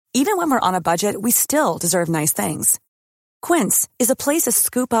even when we're on a budget, we still deserve nice things. Quince is a place to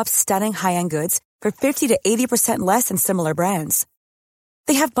scoop up stunning high-end goods for 50 to 80% less than similar brands.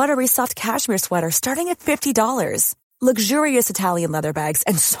 They have buttery soft cashmere sweaters starting at $50, luxurious Italian leather bags,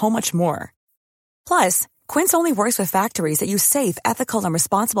 and so much more. Plus, Quince only works with factories that use safe, ethical, and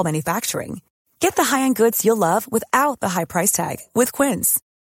responsible manufacturing. Get the high-end goods you'll love without the high price tag with Quince.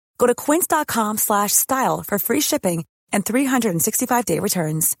 Go to quince.com/style for free shipping and 365-day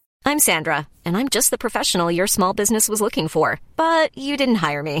returns. I'm Sandra, and I'm just the professional your small business was looking for. But you didn't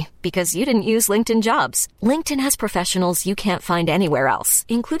hire me because you didn't use LinkedIn Jobs. LinkedIn has professionals you can't find anywhere else,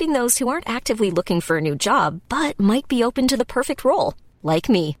 including those who aren't actively looking for a new job, but might be open to the perfect role, like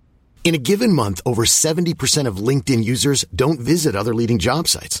me. In a given month, over 70% of LinkedIn users don't visit other leading job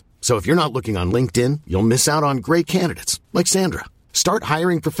sites. So if you're not looking on LinkedIn, you'll miss out on great candidates, like Sandra. Start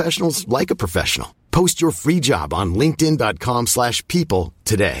hiring professionals like a professional. Post your free job on linkedin.com/people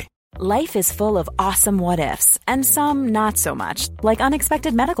today. Life is full of awesome what-ifs, and some not so much, like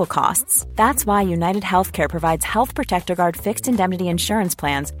unexpected medical costs. That's why United Healthcare provides Health Protector Guard fixed indemnity insurance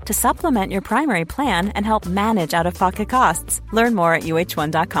plans to supplement your primary plan and help manage out-of-pocket costs. Learn more at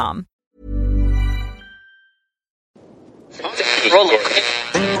uh1.com.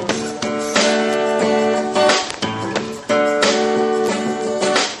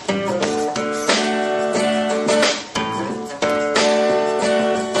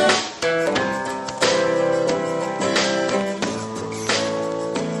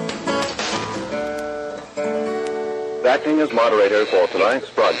 Acting as moderator for tonight's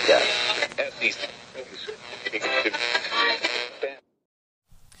broadcast.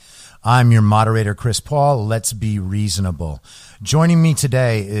 I'm your moderator, Chris Paul. Let's be reasonable. Joining me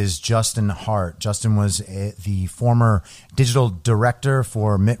today is Justin Hart. Justin was the former digital director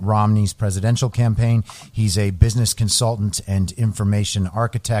for Mitt Romney's presidential campaign. He's a business consultant and information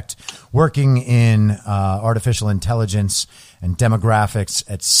architect working in artificial intelligence and demographics,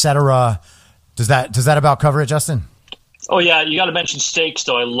 etc. Does that about cover it, Justin? Oh, yeah. You got to mention steaks,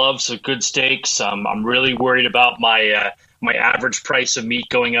 though. I love some good steaks. I'm really worried about my average price of meat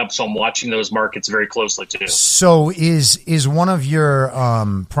going up, so I'm watching those markets very closely, too. So is one of your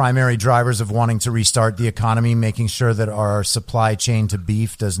primary drivers of wanting to restart the economy making sure that our supply chain to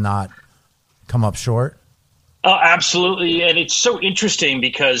beef does not come up short? Oh, absolutely. And it's so interesting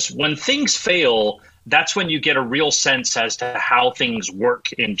because when things fail, that's when you get a real sense as to how things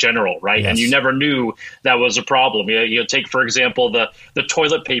work in general, right? Yes. And you never knew that was a problem. You take, for example, the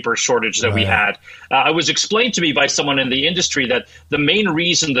toilet paper shortage that we had. It was explained to me by someone in the industry that the main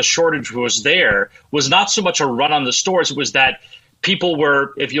reason the shortage was there was not so much a run on the stores. It was that people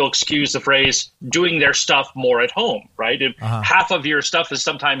were, if you'll excuse the phrase, doing their stuff more at home, right? Half of your stuff is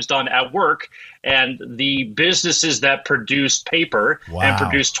sometimes done at work, and the businesses that produce paper and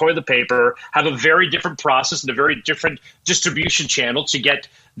produce toilet paper have a very different process and a very different distribution channel to get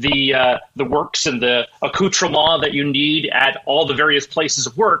the works and the accoutrement that you need at all the various places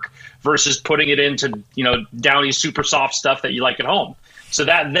of work versus putting it into, Downy super soft stuff that you like at home. So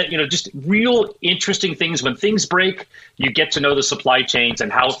that just real interesting things. When things break, you get to know the supply chains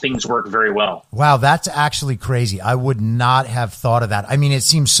and how things work very well. Wow, that's actually crazy. I would not have thought of that. I mean, it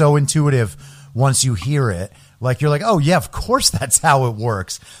seems so intuitive once you hear it. Like, you're like, oh, yeah, of course that's how it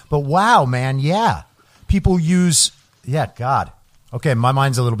works. But wow, man, yeah. People use, God. Okay, my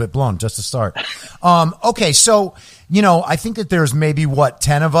mind's a little bit blown just to start. Okay, so, I think that there's maybe,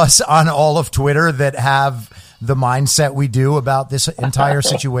 10 of us on all of Twitter that have the mindset we do about this entire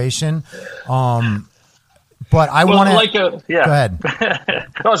situation. But I want to go ahead.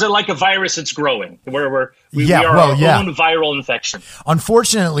 Is it like a virus that's growing? We are our own viral infection.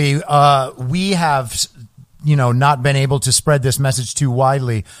 Unfortunately, we have, not been able to spread this message too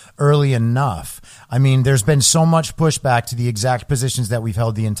widely early enough. I mean, there's been so much pushback to the exact positions that we've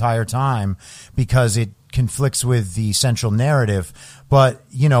held the entire time because it conflicts with the central narrative. But,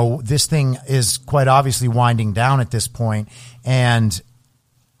 this thing is quite obviously winding down at this point. And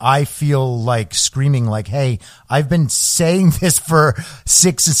I feel like screaming like, hey, I've been saying this for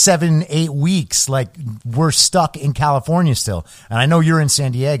 6, 7, 8 weeks. Like, we're stuck in California still. And I know you're in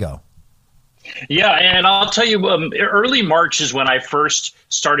San Diego. Yeah, and I'll tell you, early March is when I first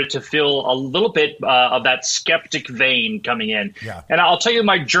started to feel a little bit of that skeptic vein coming in. Yeah. And I'll tell you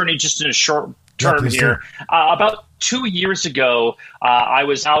my journey just in a short term here. About 2 years ago, I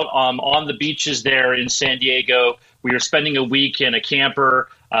was out on the beaches there in San Diego. We were spending a week in a camper.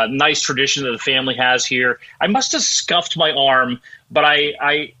 nice tradition that the family has here. I must have scuffed my arm, but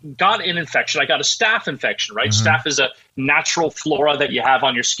I got an infection. I got a staph infection, right? Mm-hmm. Staph is a natural flora that you have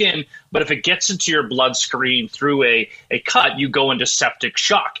on your skin, but if it gets into your bloodstream through a cut, you go into septic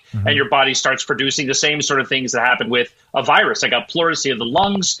shock, mm-hmm. and your body starts producing the same sort of things that happen with a virus. I got pleurisy of the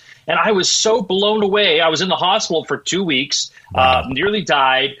lungs, and I was so blown away. I was in the hospital for 2 weeks, nearly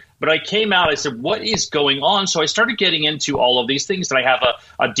died. But I came out, I said, what is going on? So I started getting into all of these things, and I have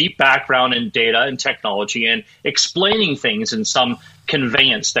a deep background in data and technology and explaining things in some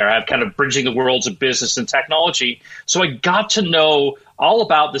conveyance there. I have kind of bridging the worlds of business and technology. So I got to know all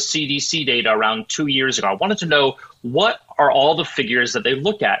about the CDC data around 2 years ago. I wanted to know what are all the figures that they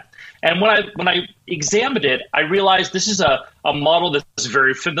look at. And when I examined it, I realized this is a model that's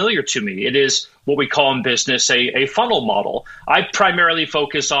very familiar to me. It is what we call in business a funnel model. I primarily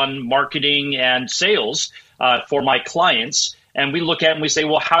focus on marketing and sales for my clients. And we look at it and we say,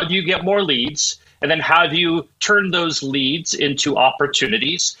 well, how do you get more leads? And then how do you turn those leads into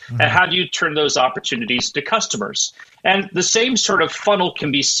opportunities? Mm-hmm. And how do you turn those opportunities to customers? And the same sort of funnel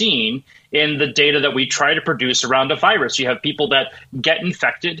can be seen in the data that we try to produce around a virus. You have people that get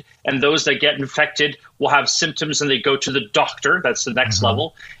infected, and those that get infected will have symptoms and they go to the doctor. That's the next mm-hmm.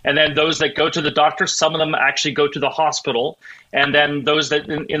 level. And then those that go to the doctor, some of them actually go to the hospital. And then those that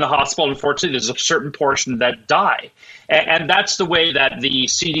in the hospital, unfortunately, there's a certain portion that die. And that's the way that the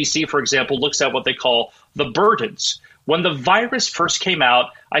CDC, for example, looks at what they call the burdens. When the virus first came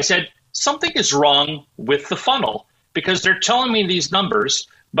out, I said, something is wrong with the funnel because they're telling me these numbers,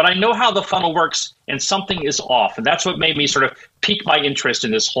 but I know how the funnel works and something is off. And that's what made me sort of pique my interest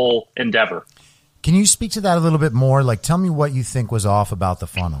in this whole endeavor. Can you speak to that a little bit more? Like, tell me what you think was off about the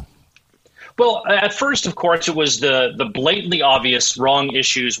funnel. Well, at first, of course, it was the blatantly obvious wrong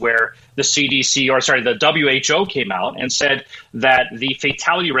issues where the WHO came out and said that the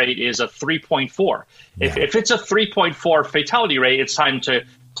fatality rate is a 3.4. Yeah. If it's a 3.4 fatality rate, it's time to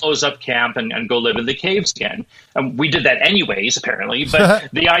close up camp and go live in the caves again. We did that anyways, apparently. But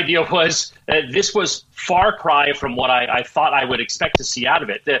the idea was this was far cry from what I thought I would expect to see out of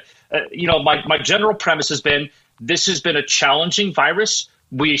it. My general premise has been this has been a challenging virus.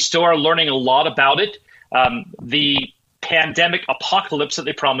 We still are learning a lot about it. The pandemic apocalypse that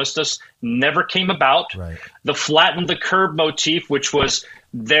they promised us never came about. Right. The flatten the curve motif, which was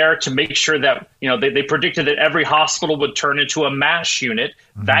there to make sure that, they predicted that every hospital would turn into a MASH unit.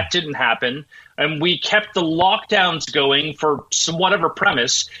 Mm-hmm. That didn't happen. And we kept the lockdowns going for some whatever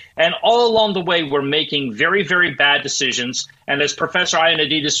premise. And all along the way, we're making very, very bad decisions. And as Professor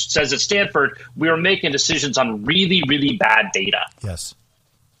Ioannidis says at Stanford, we are making decisions on really, really bad data. Yes.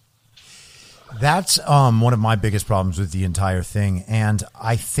 That's one of my biggest problems with the entire thing. And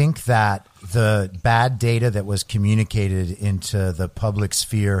I think that the bad data that was communicated into the public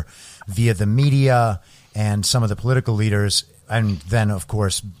sphere via the media and some of the political leaders, and then, of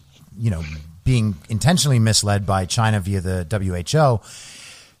course, being intentionally misled by China via the WHO,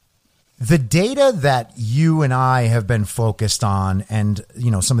 the data that you and I have been focused on and,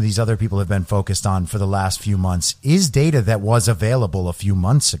 some of these other people have been focused on for the last few months is data that was available a few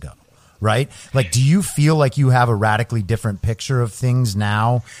months ago. Right? Like, do you feel like you have a radically different picture of things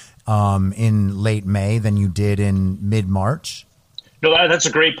now in late May than you did in mid-March? No, that's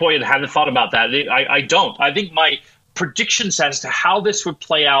a great point. I hadn't thought about that. I don't. I think my predictions as to how this would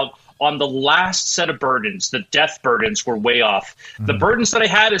play out on the last set of burdens, the death burdens, were way off. Mm-hmm. The burdens that I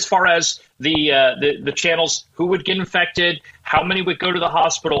had as far as the channels, who would get infected, how many would go to the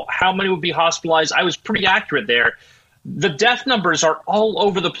hospital, how many would be hospitalized, I was pretty accurate there. The death numbers are all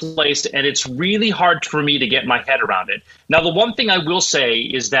over the place, and it's really hard for me to get my head around it. Now, the one thing I will say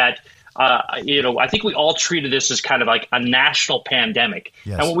is that, I think we all treated this as kind of like a national pandemic.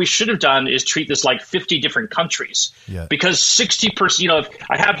 Yes. And what we should have done is treat this like 50 different countries. Yeah. Because 60%,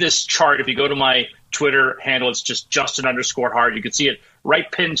 I have this chart. If you go to my Twitter handle, it's just Justin_Hart. You can see it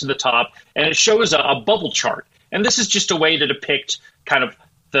right pinned to the top, and it shows a bubble chart. And this is just a way to depict kind of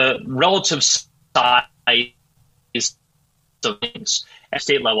the relative size of things at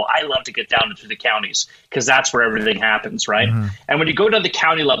state level. I love to get down into the counties because that's where everything happens, right? Mm-hmm. And when you go to the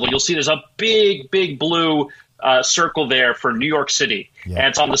county level, you'll see there's a big, big blue circle there for New York City, and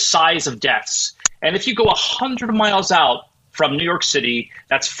it's on the size of deaths. And if you go 100 miles out from New York City,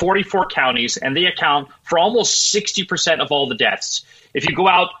 that's 44 counties, and they account for almost 60% of all the deaths. If you go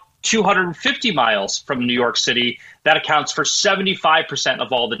out 250 miles from New York City, that accounts for 75%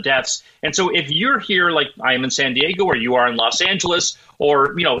 of all the deaths. And so if you're here, like I am in San Diego, or you are in Los Angeles,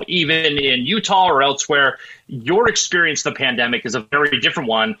 or even in Utah or elsewhere, your experience of the pandemic is a very different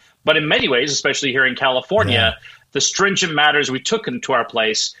one. But in many ways, especially here in California, the stringent matters we took into our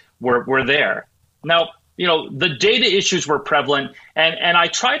place were there. Now, the data issues were prevalent, and I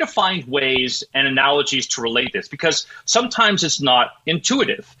try to find ways and analogies to relate this because sometimes it's not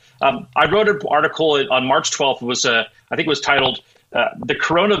intuitive. I wrote an article on March 12th. I think it was titled, "The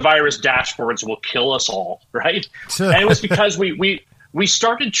Coronavirus Dashboards Will Kill Us All," right? And it was because we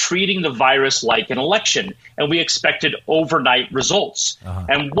started treating the virus like an election, and we expected overnight results.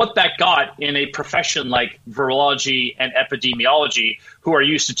 And what that got in a profession like virology and epidemiology, who are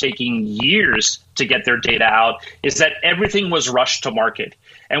used to taking years to get their data out, is that everything was rushed to market.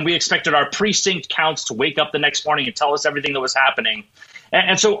 And we expected our precinct counts to wake up the next morning and tell us everything that was happening.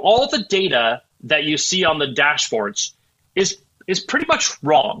 And so all the data that you see on the dashboards is pretty much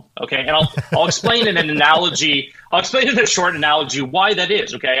wrong, okay? And I'll explain in an analogy. I'll explain in a short analogy why that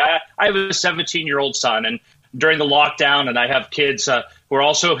is, okay? I have a 17-year-old son, and during the lockdown, and I have kids who are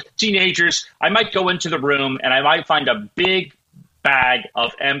also teenagers, I might go into the room and I might find a big bag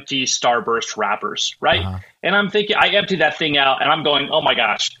of empty Starburst wrappers, right? And I'm thinking, I empty that thing out, and I'm going, oh my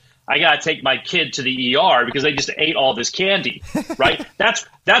gosh, I got to take my kid to the ER because they just ate all this candy, right?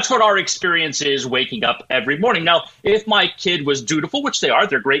 That's what our experience is waking up every morning. Now, if my kid was dutiful, which they are,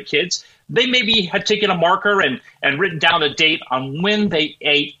 they're great kids, they maybe had taken a marker and written down a date on when they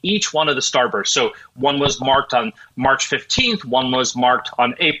ate each one of the Starbursts. So one was marked on March 15th, one was marked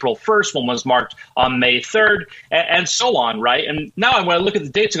on April 1st, one was marked on May 3rd, and so on, right? And now when I look at the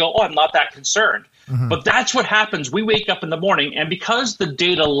dates, I go, oh, I'm not that concerned. But that's what happens. We wake up in the morning, and because the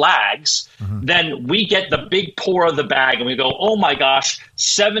data lags, then we get the big pour of the bag, and we go, oh my gosh,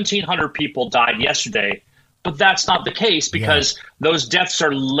 1,700 people died yesterday. But that's not the case because those deaths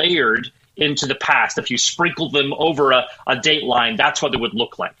are layered into the past. If you sprinkle them over a date line, that's what it would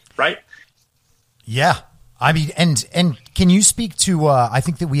look like, right? Yeah. I mean, and can you speak to, I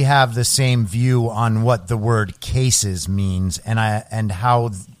think that we have the same view on what the word cases means and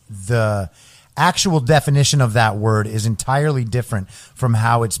how the actual definition of that word is entirely different from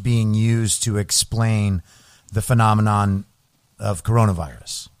how it's being used to explain the phenomenon of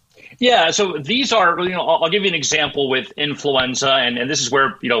coronavirus. Yeah, so these are, I'll give you an example with influenza, and this is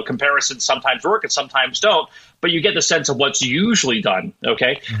where, comparisons sometimes work and sometimes don't, but you get the sense of what's usually done,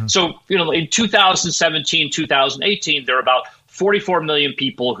 okay? So, in 2017, 2018, there are about 44 million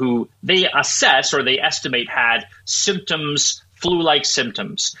people who they assess or they estimate had symptoms, flu-like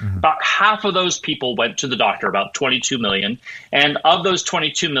symptoms. About half of those people went to the doctor, about 22 million. And of those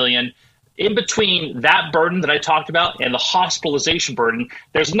 22 million, in between that burden that I talked about and the hospitalization burden,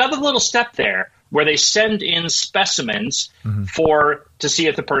 there's another little step there where they send in specimens to see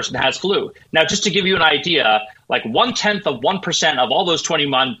if the person has flu. Now, just to give you an idea, like 0.1% of all those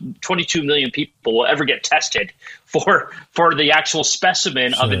 22 million people will ever get tested for the actual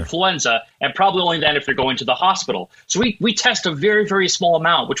specimen of influenza, and probably only then if they're going to the hospital. So we test a very, very small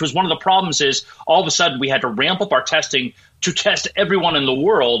amount, which was one of the problems is all of a sudden we had to ramp up our testing to test everyone in the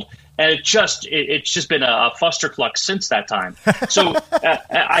world. And it's just been a fustercluck since that time. So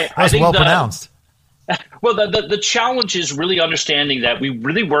I think well pronounced. Well, the challenge is really understanding that we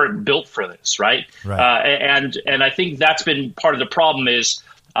really weren't built for this, right? And I think that's been part of the problem is,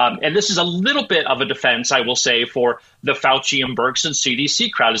 and this is a little bit of a defense, I will say, for the Fauci and Birx and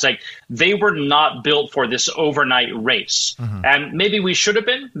CDC crowd. It's like they were not built for this overnight race. And maybe we should have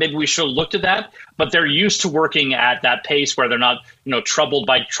been. Maybe we should have looked at that. But they're used to working at that pace where they're not, troubled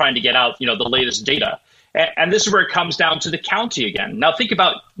by trying to get out, the latest data. And this is where it comes down to the county again. Now, think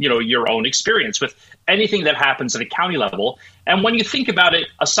about, your own experience with anything that happens at a county level. And when you think about it,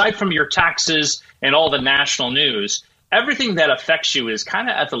 aside from your taxes and all the national news, everything that affects you is kind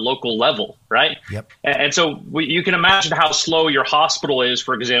of at the local level, right? And so you can imagine how slow your hospital is,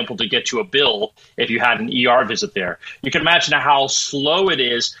 for example, to get you a bill if you had an ER visit there. You can imagine how slow it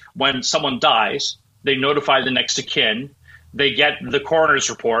is when someone dies. They notify the next of kin. They get the coroner's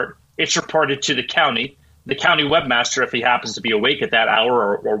report. It's reported to the county. The county webmaster, if he happens to be awake at that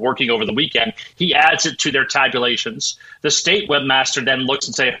hour or working over the weekend, he adds it to their tabulations. The state webmaster then looks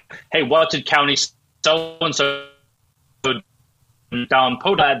and say, hey, what did county so-and-so down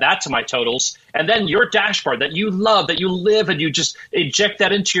POTA, add that to my totals. And then your dashboard that you love, that you live, and you just inject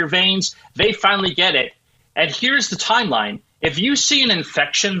that into your veins, they finally get it. And here's the timeline. If you see an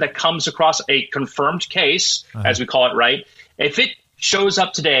infection that comes across a confirmed case, as we call it, right, if it shows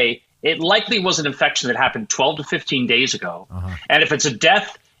up today, it likely was an infection that happened 12 to 15 days ago. And if it's a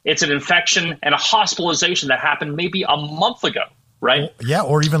death, it's an infection and a hospitalization that happened maybe a month ago, right? Yeah,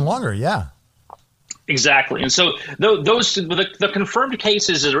 or even longer, yeah. Exactly. And so the confirmed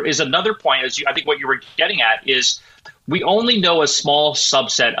cases is another point, I think what you were getting at is we only know a small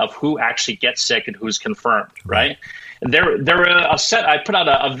subset of who actually gets sick and who's confirmed, right? I put out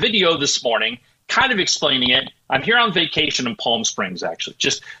a video this morning kind of explaining it. I'm here on vacation in Palm Springs, actually.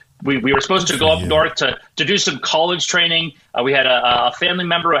 We were supposed to go up north to do some college training. We had a family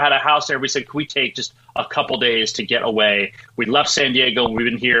member who had a house there. We said, can we take just a couple days to get away? We left San Diego. We've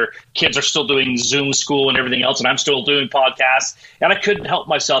been here. Kids are still doing Zoom school and everything else, and I'm still doing podcasts. And I couldn't help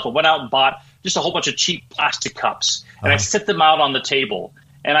myself. I went out and bought just a whole bunch of cheap plastic cups, and I set them out on the table.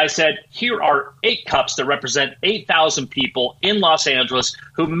 And I said, here are 8 cups that represent 8,000 people in Los Angeles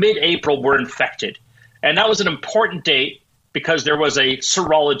who mid-April were infected. And that was an important date because there was a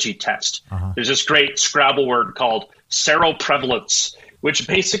serology test. There's this great Scrabble word called seroprevalence, which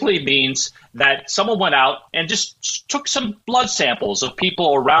basically means that someone went out and just took some blood samples of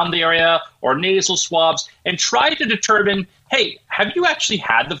people around the area or nasal swabs and tried to determine, hey, have you actually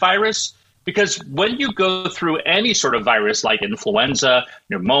had the virus? Because when you go through any sort of virus like influenza,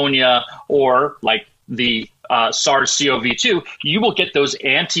 pneumonia, or like the SARS-CoV-2, you will get those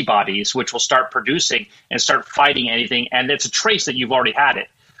antibodies, which will start producing and start fighting anything. And it's a trace that you've already had it.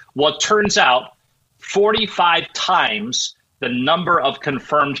 Well, it turns out 45 times the number of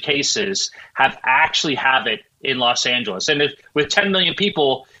confirmed cases have it in Los Angeles. And with 10 million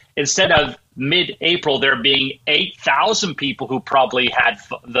people, instead of mid-April there being 8,000 people who probably had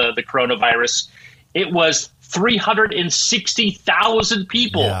the coronavirus, it was 360,000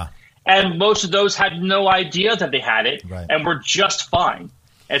 people. Yeah. And most of those had no idea that they had it and were just fine.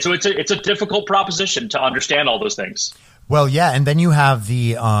 And so it's a difficult proposition to understand all those things. Well, yeah, and then you have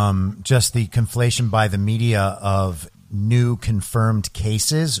the just the conflation by the media of new confirmed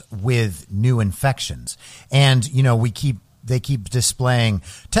cases with new infections. And, they keep displaying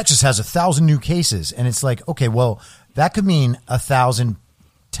Texas has 1,000 new cases. And it's like, okay, well, that could mean 1,000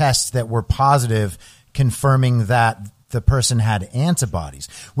 tests that were positive confirming that the person had antibodies,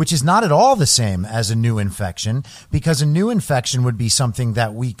 which is not at all the same as a new infection, because a new infection would be something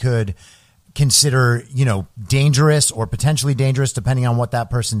that we could consider, dangerous or potentially dangerous, depending on what that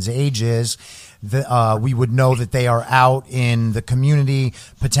person's age is. We would know that they are out in the community,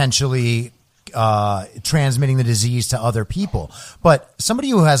 potentially transmitting the disease to other people. But somebody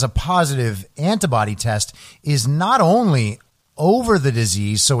who has a positive antibody test is not only over the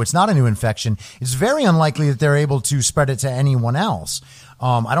disease, so it's not a new infection, it's very unlikely that they're able to spread it to anyone else.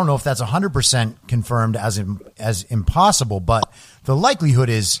 I don't know if that's 100% confirmed as impossible, but the likelihood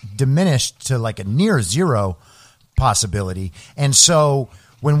is diminished to like a near zero possibility. And so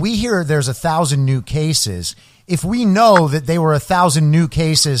when we hear there's 1,000 new cases, if we know that they were 1,000 new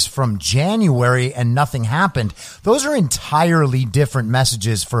cases from January and nothing happened, those are entirely different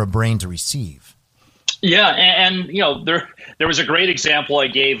messages for a brain to receive. Yeah, and there was a great example I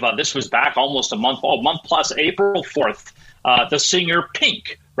gave. This was back almost a month plus, April 4th. The singer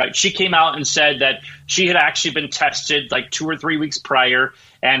Pink, right? She came out and said that she had actually been tested like 2 or 3 weeks prior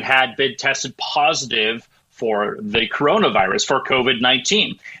and had been tested positive for the coronavirus, for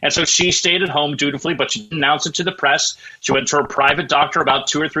COVID-19. And so she stayed at home dutifully, but she didn't announce it to the press. She went to her private doctor about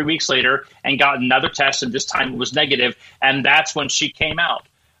 2 or 3 weeks later and got another test, and this time it was negative. And that's when she came out.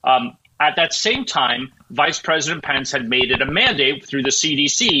 At that same time, Vice President Pence had made it a mandate through the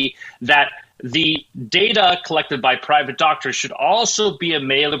CDC that the data collected by private doctors should also be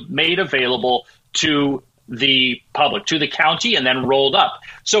made available to the public, to the county, and then rolled up.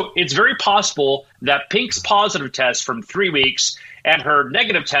 So it's very possible that Pink's positive test from 3 weeks and her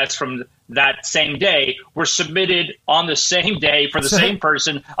negative test from that same day were submitted on the same day for the same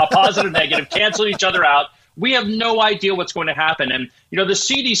person, a positive, negative, cancel each other out. We have no idea what's going to happen. And, the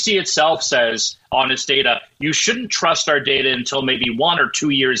CDC itself says on its data, you shouldn't trust our data until maybe 1 or 2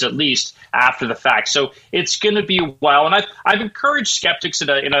 years at least after the fact. So it's going to be a while. And I've encouraged skeptics in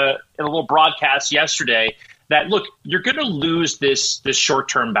a little broadcast yesterday that, look, you're going to lose this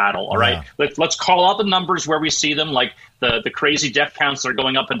short-term battle, all right? Let's call out the numbers where we see them, like the crazy death counts that are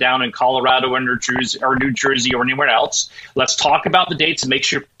going up and down in Colorado or New Jersey or anywhere else. Let's talk about the dates and make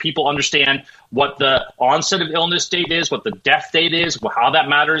sure people understand what the onset of illness date is, what the death date is, how that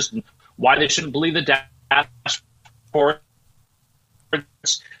matters, and why they shouldn't believe the death reports.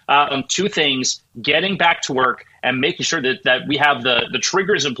 On 2 things: getting back to work and making sure that we have the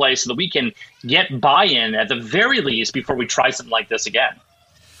triggers in place so that we can get buy-in at the very least before we try something like this again.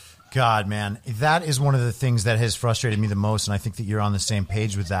 God, man, that is one of the things that has frustrated me the most, and I think that you're on the same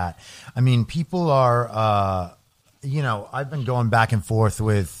page with that. I mean, people are, I've been going back and forth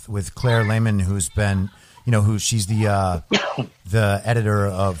with Claire Lehman, who's been, she's the editor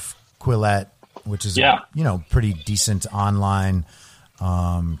of Quillette, which is pretty decent online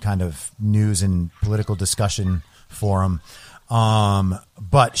kind of news and political discussion for him.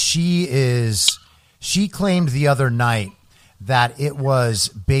 But she claimed the other night that it was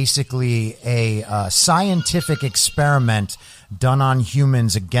basically a scientific experiment done on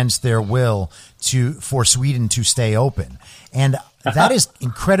humans against their will for Sweden to stay open. And that is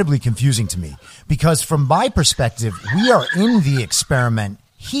incredibly confusing to me, because from my perspective, we are in the experiment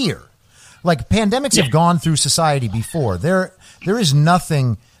here. Like, pandemics have gone through society before. There is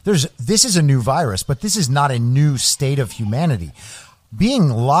nothing. This is a new virus, but this is not a new state of humanity. Being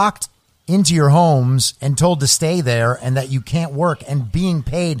locked into your homes and told to stay there and that you can't work, and being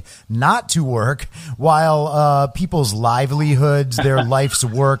paid not to work while people's livelihoods, their life's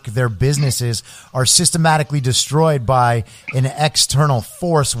work, their businesses are systematically destroyed by an external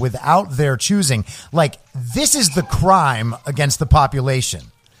force without their choosing. Like, this is the crime against the population,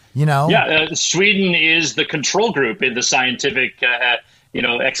 you know? Yeah, Sweden is the control group in the scientific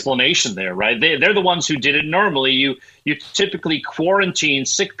explanation there, right? They're the ones who did it. Normally, you typically quarantine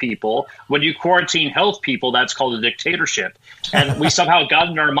sick people. When you quarantine health people, that's called a dictatorship. And we somehow got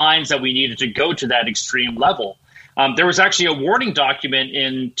in our minds that we needed to go to that extreme level. There was actually a warning document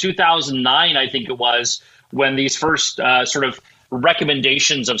in 2009, I think it was, when these first sort of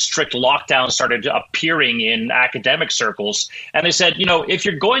recommendations of strict lockdown started appearing in academic circles. And they said, if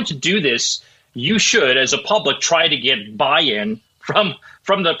you're going to do this, you should, as a public, try to get buy-in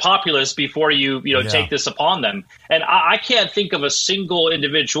from the populace before you take this upon them. And I can't think of a single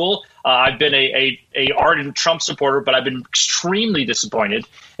individual. I've been a ardent Trump supporter, but I've been extremely disappointed.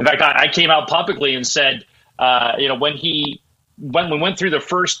 In fact, I came out publicly and said, when we went through the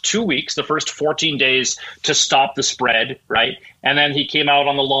first 2 weeks, the first 14 days to stop the spread, right? And then he came out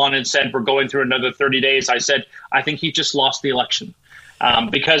on the lawn and said, we're going through another 30 days. I said, I think he just lost the election,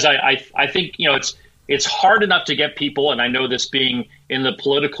 because I think, it's hard enough to get people, and I know this being in the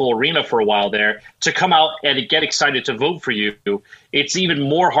political arena for a while there, to come out and get excited to vote for you. It's even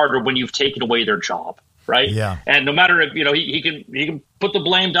more harder when you've taken away their job, right? Yeah. And no matter if he can put the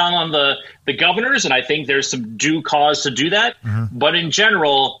blame down on the governors, and I think there's some due cause to do that. Mm-hmm. But in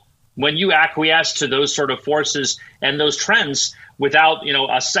general, when you acquiesce to those sort of forces and those trends without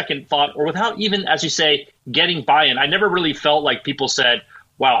a second thought, or without even, as you say, getting buy-in, I never really felt like people said,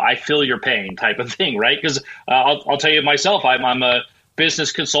 wow, I feel your pain type of thing, right? Because I'll tell you myself, I'm a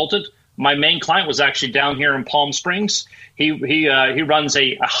business consultant. My main client was actually down here in Palm Springs. He runs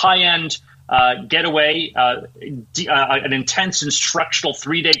a high-end getaway, an intense instructional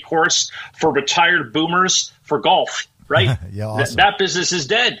 3-day course for retired boomers for golf, right? Yeah, awesome. That business is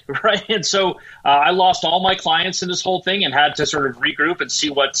dead, right? And so I lost all my clients in this whole thing and had to sort of regroup and see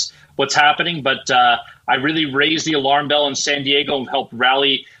what's happening. But I really raised the alarm bell in San Diego and helped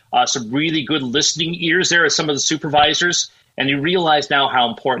rally some really good listening ears there as some of the supervisors. And you realize now how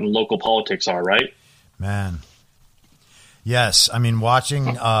important local politics are, right? Man. Yes. I mean, watching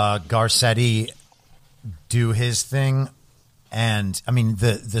Garcetti do his thing, and I mean,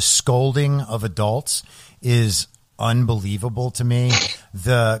 the scolding of adults is unbelievable to me.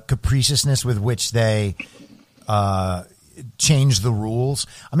 The capriciousness with which they change the rules.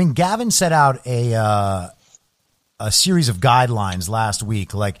 I mean, Gavin set out a series of guidelines last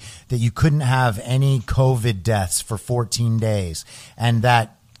week, like that you couldn't have any COVID deaths for 14 days and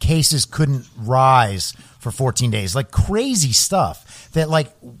that cases couldn't rise for 14 days, like crazy stuff that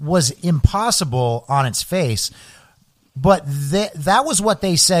like was impossible on its face. But that was what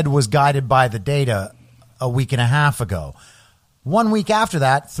they said was guided by the data a week and a half ago. 1 week after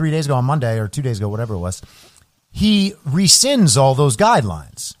that, 3 days ago on Monday or 2 days ago, whatever it was, he rescinds all those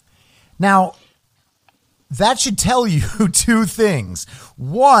guidelines. Now, that should tell you two things.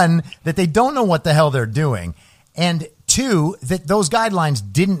 One, that they don't know what the hell they're doing. And two, that those guidelines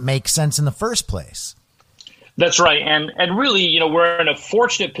didn't make sense in the first place. That's right. And really, we're in a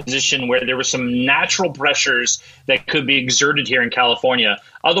fortunate position where there were some natural pressures that could be exerted here in California.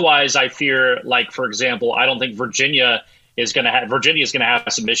 Otherwise, I fear, like, for example, I don't think Virginia is going to have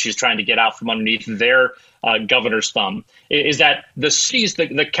some issues trying to get out from underneath their governor's thumb. Is that the cities,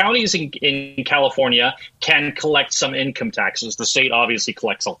 the counties in California can collect some income taxes. The state obviously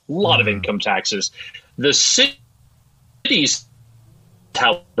collects a lot of income taxes. The cities,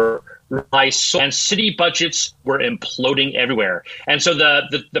 however, and city budgets were imploding everywhere. And so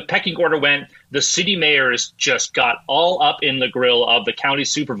the pecking order went, the city mayors just got all up in the grill of the county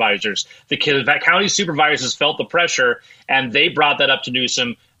supervisors. The county supervisors felt the pressure, and they brought that up to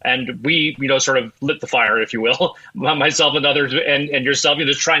Newsom. And we, sort of lit the fire, if you will, myself and others and yourself,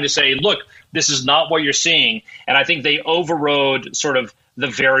 just trying to say, look, this is not what you're seeing. And I think they overrode sort of the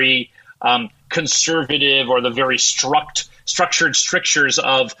very conservative or the very strict structured strictures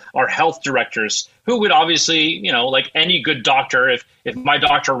of our health directors, who would obviously, like any good doctor, if my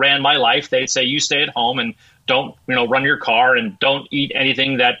doctor ran my life, they'd say, you stay at home and don't, run your car and don't eat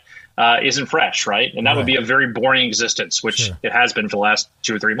anything that isn't fresh, right? And that would be a very boring existence, which it has been for the last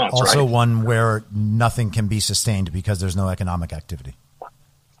 2 or 3 months. Also one where nothing can be sustained because there's no economic activity.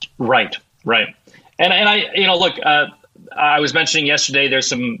 Right. And I, look, I was mentioning yesterday,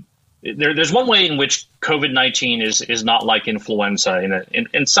 there's one way in which COVID-19 is not like influenza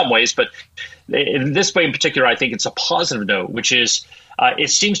in some ways, but in this way in particular, I think it's a positive note, which is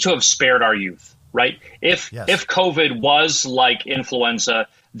it seems to have spared our youth, right? If COVID was like influenza,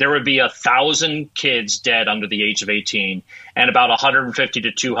 there would be 1,000 kids dead under the age of 18 and about 150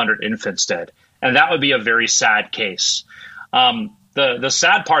 to 200 infants dead. And that would be a very sad case. The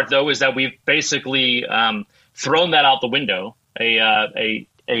sad part, though, is that we've basically thrown that out the window. A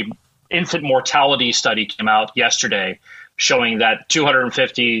infant mortality study came out yesterday showing that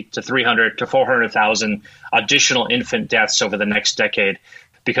 250 to 300 to 400,000 additional infant deaths over the next decade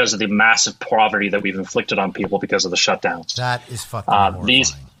because of the massive poverty that we've inflicted on people because of the shutdowns. That is fucking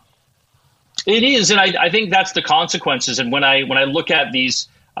horrifying. It is, and I think that's the consequences. And when I look at these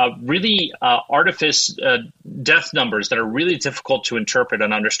really artifice death numbers that are really difficult to interpret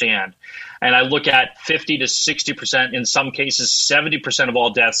and understand, and I look at 50 to 60%, in some cases 70% of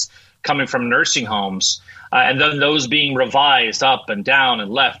all deaths coming from nursing homes, and then those being revised up and down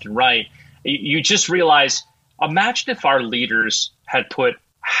and left and right, you just realize, imagine if our leaders had put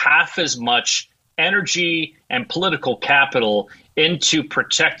half as much energy and political capital into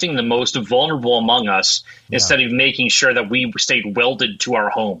protecting the most vulnerable among us instead of making sure that we stayed welded to our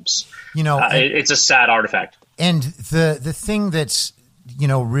homes. It's a sad artifact. And the thing that's,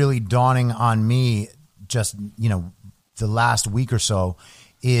 really dawning on me just, the last week or so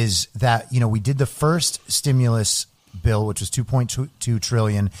is that, we did the first stimulus bill, which was 2.2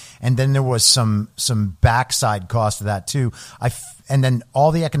 trillion. And then there was some backside cost to that too. And then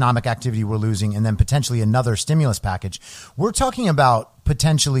all the economic activity we're losing, and then potentially another stimulus package. We're talking about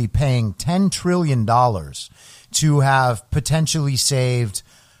potentially paying $10 trillion to have potentially saved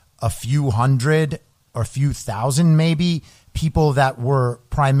a few hundred or a few thousand, maybe, people that were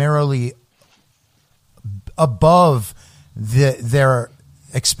primarily above their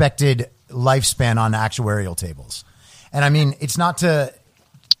expected lifespan on actuarial tables. And I mean, it's not to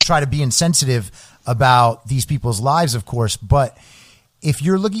try to be insensitive about these people's lives, of course, but if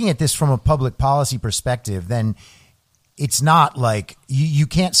you're looking at this from a public policy perspective, then it's not like you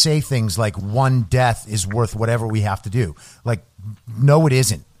can't say things like one death is worth whatever we have to do. Like, no, it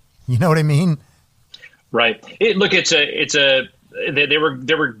isn't. You know what I mean? Right. They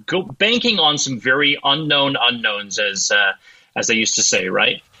were banking on some very unknown unknowns, as they used to say,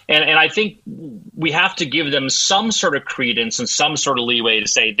 right? And I think we have to give them some sort of credence and some sort of leeway to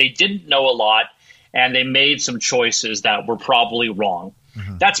say they didn't know a lot and they made some choices that were probably wrong.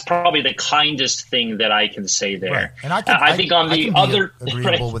 Mm-hmm. That's probably the kindest thing that I can say there. Right. And I think on the other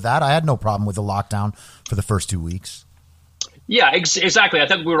agreeable with that. I had no problem with the lockdown for the first 2 weeks. Yeah, exactly. I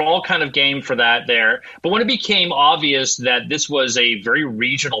think we were all kind of game for that there. But when it became obvious that this was a very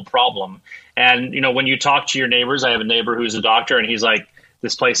regional problem, and when you talk to your neighbors, I have a neighbor who's a doctor, and he's like,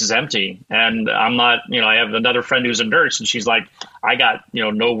 this place is empty. And I'm not, I have another friend who's a nurse, and she's like, I got,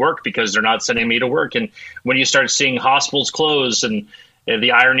 no work because they're not sending me to work. And when you start seeing hospitals close, and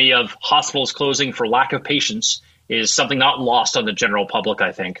the irony of hospitals closing for lack of patients is something not lost on the general public,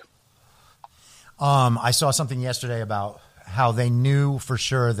 I think. I saw something yesterday about how they knew for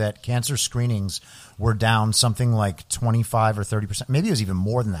sure that cancer screenings were down something like 25 or 30%. Maybe it was even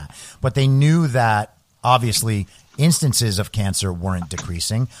more than that. But they knew that obviously instances of cancer weren't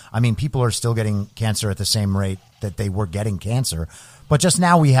decreasing. I mean, people are still getting cancer at the same rate that they were getting cancer. But just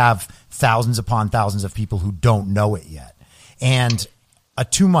now we have thousands upon thousands of people who don't know it yet. And a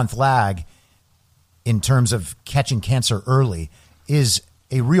 2-month lag in terms of catching cancer early is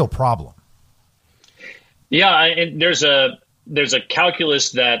a real problem. Yeah, and there's a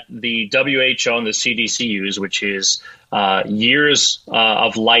calculus that the WHO and the CDC use, which is years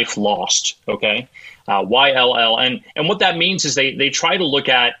of life lost. Okay, YLL, and what that means is they try to look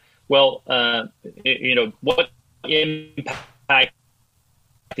at what impact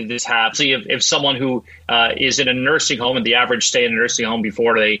did this have? See if someone who is in a nursing home, and the average stay in a nursing home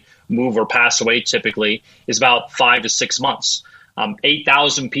before they move or pass away typically is about 5 to 6 months.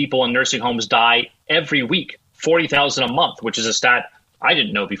 8,000 people in nursing homes die every week, 40,000 a month, which is a stat I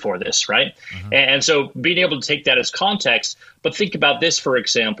didn't know before this, right? Mm-hmm. And so being able to take that as context, but think about this, for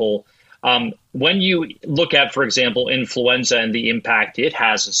example, When you look at, for example, influenza and the impact it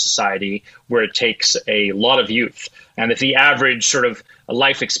has in society, where it takes a lot of youth, and if the average sort of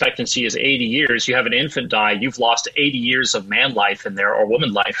life expectancy is 80 years, you have an infant die, you've lost 80 years of man life in there or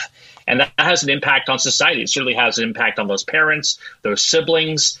woman life. And that has an impact on society. It certainly has an impact on those parents, those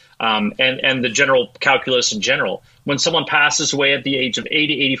siblings, and the general calculus in general. When someone passes away at the age of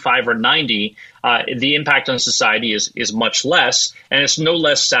 80, 85, or 90, the impact on society is much less, and it's no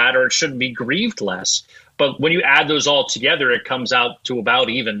less sad, or it shouldn't be grieved less. But when you add those all together, it comes out to about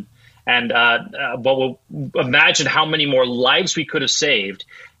even. And but we'll imagine how many more lives we could have saved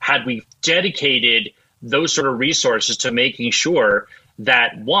had we dedicated those sort of resources to making sure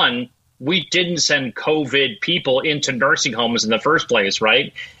that, one, we didn't send COVID people into nursing homes in the first place,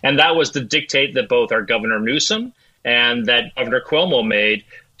 right? And that was the dictate that both our Governor Newsom and that Governor Cuomo made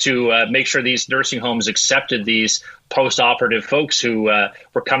to make sure these nursing homes accepted these post-operative folks who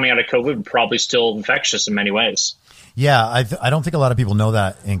were coming out of COVID and probably still infectious in many ways. Yeah, I don't think a lot of people know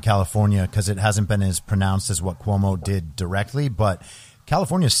that in California because it hasn't been as pronounced as what Cuomo did directly, but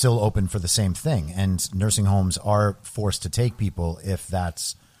California is still open for the same thing, and nursing homes are forced to take people if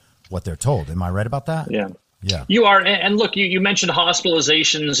that's what they're told. Am I right about that? Yeah. Yeah, you are. And look, you mentioned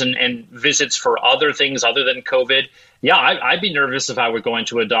hospitalizations and visits for other things other than COVID. Yeah, I'd be nervous if I were going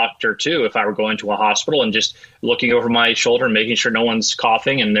to a doctor, too, if I were going to a hospital and just looking over my shoulder and making sure no one's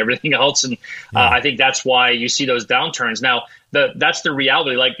coughing and everything else. And I think that's why you see those downturns. Now, that's the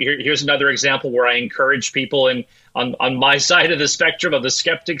reality. Like, here's another example where I encourage people on my side of the spectrum, of the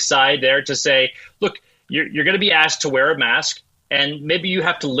skeptic side there, to say, look, you're going to be asked to wear a mask. And maybe you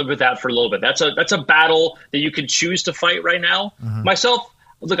have to live with that for a little bit. That's a battle that you can choose to fight right now. Mm-hmm. Myself,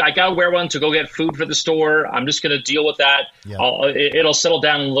 look, I got to wear one to go get food for the store. I'm just going to deal with that. Yeah. It'll settle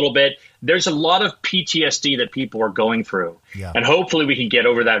down in a little bit. There's a lot of PTSD that people are going through. Yeah. And hopefully we can get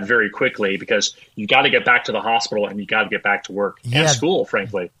over that very quickly, because you got to get back to the hospital and you got to get back to work and school,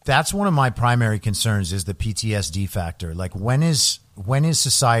 frankly. That's one of my primary concerns, is the PTSD factor. Like, when is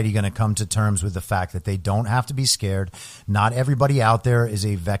society going to come to terms with the fact that they don't have to be scared? Not everybody out there is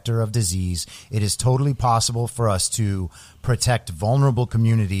a vector of disease. It is totally possible for us to protect vulnerable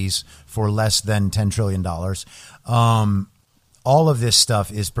communities for less than $10 trillion. All of this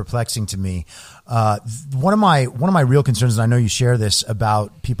stuff is perplexing to me. One of my real concerns, and I know you share this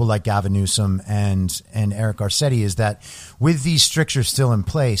about people like Gavin Newsom and Eric Garcetti, is that with these strictures still in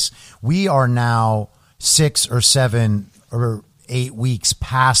place, we are now 6 or 7 or 8 weeks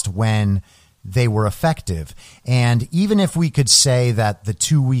past when they were effective. And even if we could say that the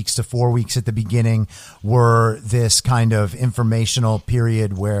 2 weeks to 4 weeks at the beginning were this kind of informational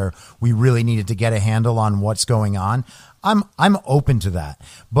period where we really needed to get a handle on what's going on, I'm open to that.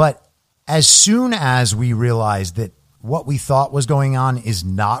 But as soon as we realized that what we thought was going on is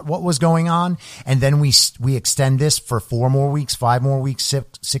not what was going on, and then we extend this for 4 more weeks, 5 more weeks,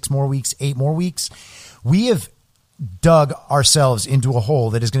 6 more weeks, 8 more weeks, we have dug ourselves into a hole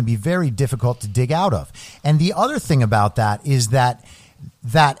that is going to be very difficult to dig out of. And the other thing about that is that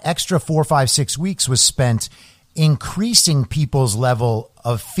extra 4, 5, 6 weeks was spent increasing people's level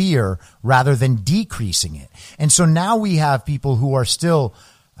of fear rather than decreasing it. And so now we have people who are still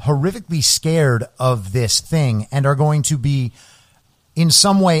horrifically scared of this thing and are going to be in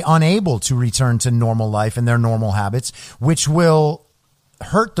some way unable to return to normal life and their normal habits, which will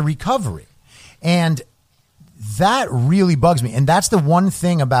hurt the recovery. And that really bugs me. And that's the one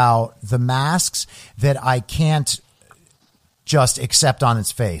thing about the masks that I can't just accept on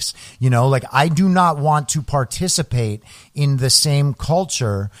its face. You know, like, I do not want to participate in the same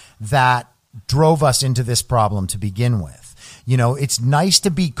culture that drove us into this problem to begin with. You know, it's nice to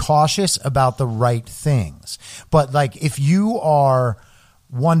be cautious about the right things. But like, if you are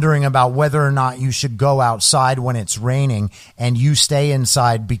wondering about whether or not you should go outside when it's raining and you stay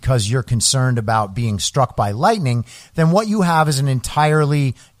inside because you're concerned about being struck by lightning, then what you have is an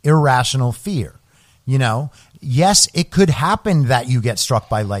entirely irrational fear. You know, yes, it could happen that you get struck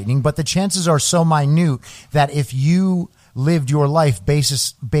by lightning, but the chances are so minute that if you lived your life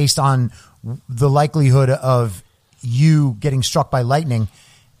based on the likelihood of you getting struck by lightning,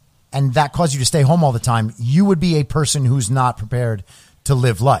 and that caused you to stay home all the time, you would be a person who's not prepared to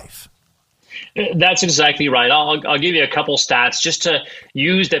live life. That's exactly right. I'll give you a couple stats just to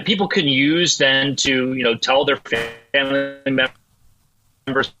use that people can use then to, you know, tell their family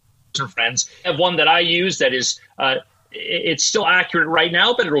members and friends. I have one that I use that is it's still accurate right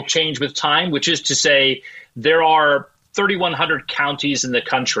now, but it'll change with time, which is to say there are 3,100 counties in the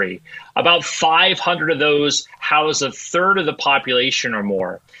country. About 500 of those house a third of the population or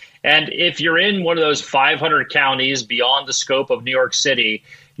more. And if you're in one of those 500 counties beyond the scope of New York City,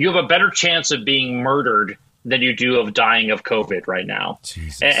 you have a better chance of being murdered than you do of dying of COVID right now.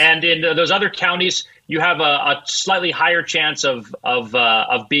 Jesus. And in those other counties, you have a slightly higher chance of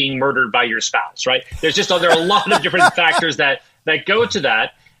being murdered by your spouse, right? There are a lot of different factors that go to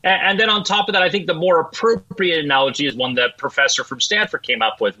that. And then on top of that, I think the more appropriate analogy is one that professor from Stanford came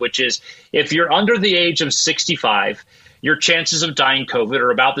up with, which is if you're under the age of 65, your chances of dying COVID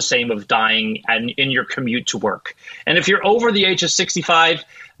are about the same of dying in your commute to work. And if you're over the age of 65,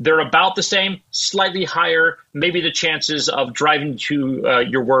 they're about the same, slightly higher, maybe the chances of driving to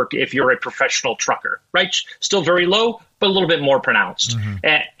your work if you're a professional trucker, right? Still very low, but a little bit more pronounced.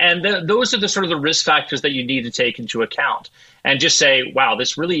 And those are the sort of the risk factors that you need to take into account and just say, wow,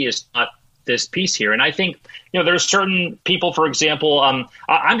 this really is not this piece here. And I think, there's certain people, for example,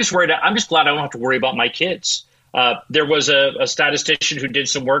 I'm just glad I don't have to worry about my kids. There was a statistician who did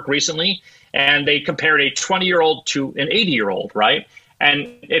some work recently, and they compared a 20-year-old to an 80-year-old, right?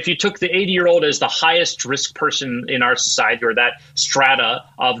 And if you took the 80-year-old as the highest risk person in our society, or that strata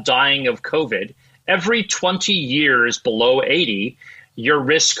of dying of COVID, every 20 years below 80, your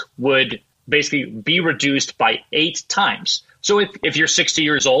risk would basically be reduced by 8 times. So if you're 60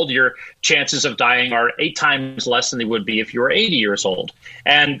 years old, your chances of dying are 8 times less than they would be if you were 80 years old.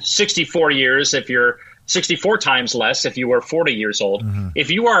 And 64 years if you're 64 times less if you were 40 years old. If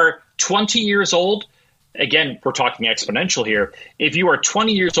you are 20 years old, again, we're talking exponential here. If you are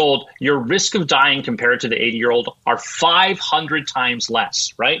 20 years old, your risk of dying compared to the 80-year-old are 500 times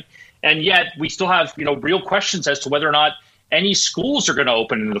less, right? And yet we still have, real questions as to whether or not any schools are going to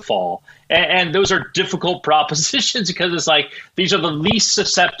open in the fall. And those are difficult propositions because it's like these are the least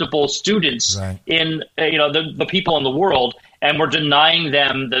susceptible students in, the people in the world. And we're denying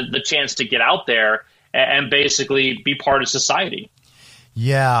them the chance to get out there and basically be part of society.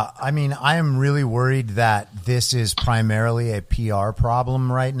 Yeah, I mean, I am really worried that this is primarily a PR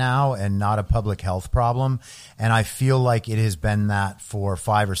problem right now and not a public health problem. And I feel like it has been that for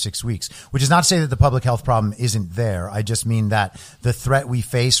 5 or 6 weeks, which is not to say that the public health problem isn't there. I just mean that the threat we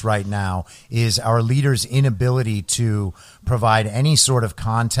face right now is our leaders' inability to provide any sort of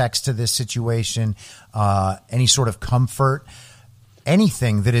context to this situation, any sort of comfort,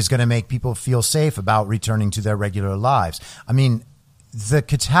 anything that is going to make people feel safe about returning to their regular lives. I mean, the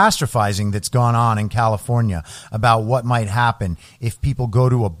catastrophizing that's gone on in California about what might happen if people go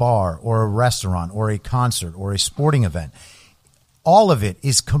to a bar or a restaurant or a concert or a sporting event, all of it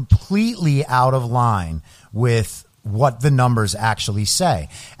is completely out of line with what the numbers actually say.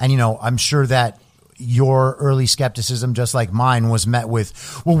 And, I'm sure that your early skepticism, just like mine, was met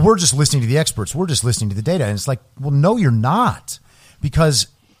with, well, we're just listening to the experts. We're just listening to the data. And it's like, well, no, you're not, because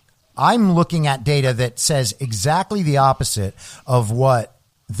I'm looking at data that says exactly the opposite of what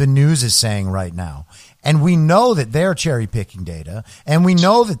the news is saying right now. And we know that they're cherry picking data, and we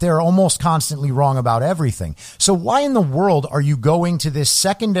know that they're almost constantly wrong about everything. So why in the world are you going to this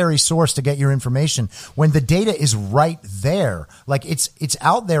secondary source to get your information when the data is right there? Like it's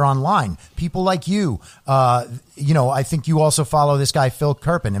out there online. People like you, I think you also follow this guy, Phil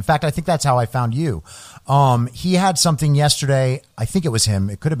Kerpen. In fact, I think that's how I found you. He had something yesterday. I think it was him.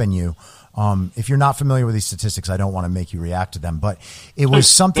 It could have been you. If you're not familiar with these statistics, I don't want to make you react to them, but it was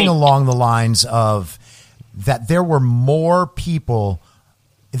something along the lines of that there were more people.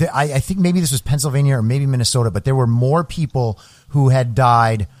 I think maybe this was Pennsylvania or maybe Minnesota, but there were more people who had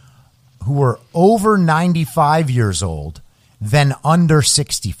died who were over 95 years old than under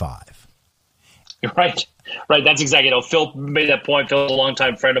 65. Right. That's exactly. Phil made that point. Phil's a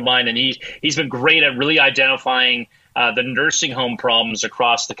longtime friend of mine, and he's been great at really identifying the nursing home problems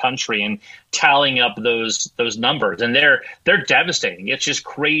across the country and tallying up those numbers. And they're devastating. It's just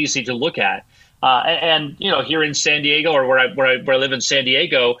crazy to look at. And here in San Diego, or where I live in San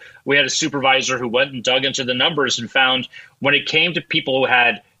Diego, we had a supervisor who went and dug into the numbers and found when it came to people who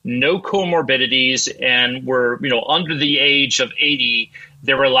had no comorbidities and were under the age of 80,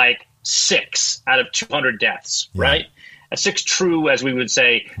 there were like 6 out of 200 deaths, right? A 6 true, as we would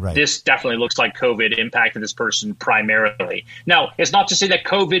say. Right. This definitely looks like COVID impacted this person primarily. Now, it's not to say that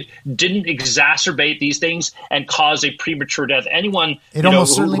COVID didn't exacerbate these things and cause a premature death. Anyone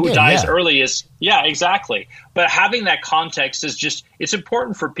who dies early is, exactly. But having that context is just, it's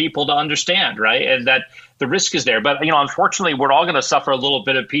important for people to understand, right? And that the risk is there. But, unfortunately, we're all going to suffer a little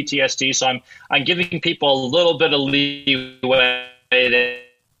bit of PTSD. So I'm giving people a little bit of leeway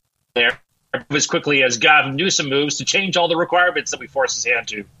there as quickly as Gavin Newsom moves to change all the requirements that we force his hand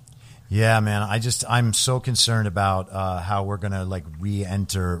to. Yeah, man. I'm so concerned about how we're going to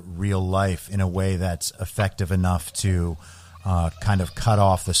re-enter real life in a way that's effective enough to kind of cut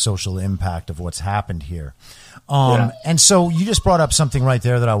off the social impact of what's happened here. And so you just brought up something right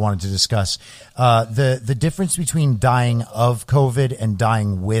there that I wanted to discuss, the difference between dying of COVID and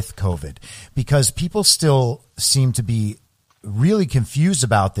dying with COVID, because people still seem to be really confused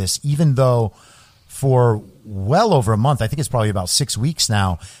about this, even though for well over a month, I think it's probably about 6 weeks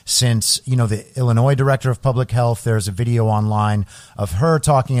now since, the Illinois director of public health, there's a video online of her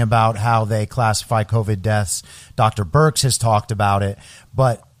talking about how they classify COVID deaths. Dr. Birx has talked about it,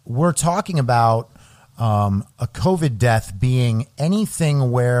 but we're talking about a COVID death being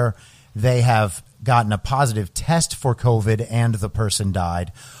anything where they have gotten a positive test for COVID and the person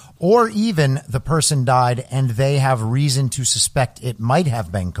died, or even the person died and they have reason to suspect it might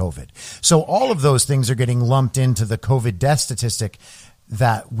have been COVID. So all of those things are getting lumped into the COVID death statistic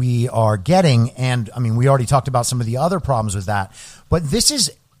that we are getting. And I mean, we already talked about some of the other problems with that, but this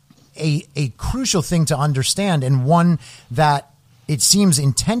is a crucial thing to understand, and one that it seems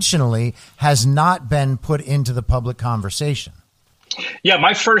intentionally has not been put into the public conversation. Yeah,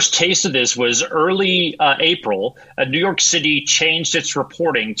 my first taste of this was early April. New York City changed its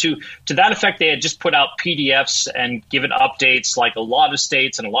reporting to that effect. They had just put out PDFs and given updates like a lot of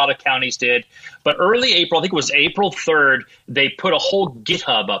states and a lot of counties did. But early April, I think it was April 3rd, they put a whole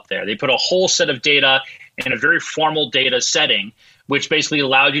GitHub up there. They put a whole set of data in a very formal data setting, which basically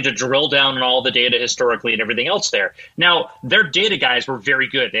allowed you to drill down on all the data historically and everything else there. Now, their data guys were very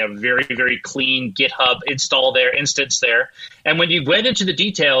good. They have a very, very clean GitHub instance there. And when you went into the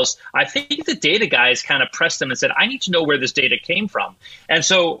details, I think the data guys kind of pressed them and said, I need to know where this data came from. And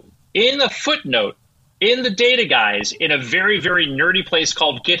so in the footnote, in the data guys, in a very, very nerdy place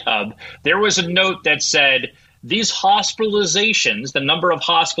called GitHub, there was a note that said, these hospitalizations, the number of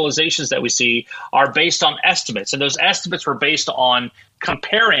hospitalizations that we see, are based on estimates. And those estimates were based on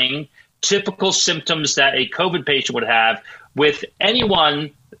comparing typical symptoms that a COVID patient would have with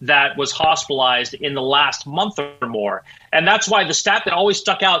anyone that was hospitalized in the last month or more. And that's why the stat that always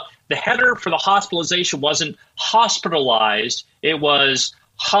stuck out, the header for the hospitalization wasn't hospitalized, it was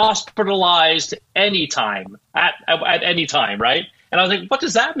hospitalized anytime, at any time, right? And I was like, what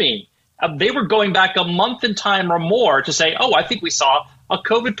does that mean? They were going back a month in time or more to say, oh, I think we saw a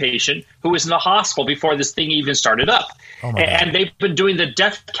COVID patient who was in the hospital before this thing even started up. And they've been doing the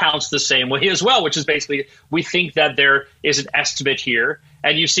death counts the same way as well, which is basically, we think that there is an estimate here.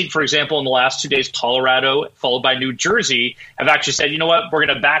 And you've seen, for example, in the last 2 days, Colorado, followed by New Jersey, have actually said, you know what, we're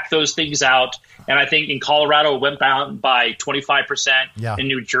going to back those things out. And I think in Colorado, it went down by 25%. Yeah. In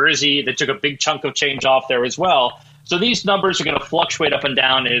New Jersey, they took a big chunk of change off there as well. So these numbers are going to fluctuate up and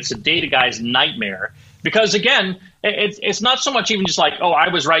down, and it's a data guy's nightmare. Because, again, it's not so much even just like, oh, I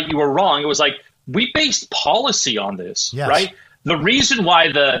was right, you were wrong. It was like, we based policy on this, right? The reason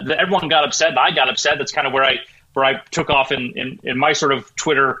why the everyone got upset, and I got upset, that's kind of where I took off in my sort of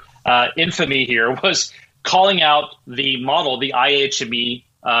Twitter infamy here, was calling out the model, the IHME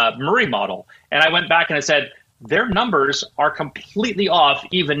Murray model. And I went back and I said, their numbers are completely off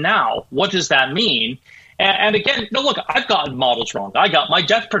even now. What does that mean? And again, no, look, I've gotten models wrong. I got my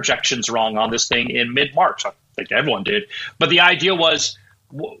death projections wrong on this thing in mid-March. I think everyone did. But the idea was,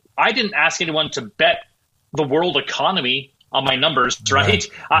 I didn't ask anyone to bet the world economy on my numbers, right?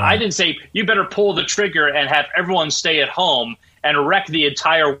 I didn't say, you better pull the trigger and have everyone stay at home and wreck the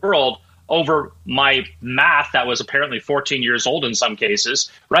entire world over my math that was apparently 14 years old in some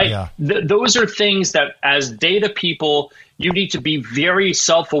cases, right? Yeah. Those are things that as data people, you need to be very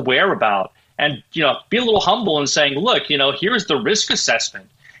self-aware about. And, be a little humble in saying, look, here's the risk assessment.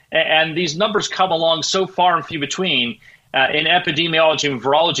 And these numbers come along so far and few between. In epidemiology and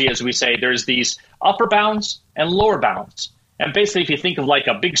virology, as we say, there's these upper bounds and lower bounds. And basically, if you think of like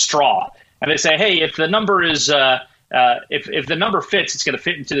a big straw, and they say, hey, if the number is if the number fits, it's going to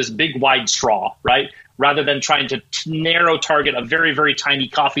fit into this big wide straw, right? Rather than trying to narrow target a very, very tiny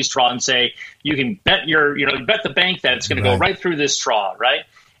coffee straw and say, you can bet bet the bank that it's going to go right through this straw, right?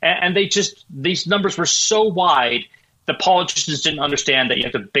 And these numbers were so wide, the politicians didn't understand that you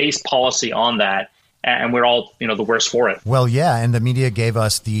have to base policy on that. And we're all, the worse for it. Well, yeah. And the media gave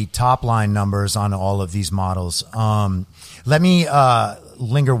us the top line numbers on all of these models. Let me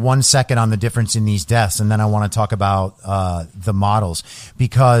linger 1 second on the difference in these deaths. And then I want to talk about the models,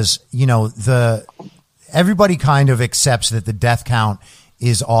 because, everybody kind of accepts that the death count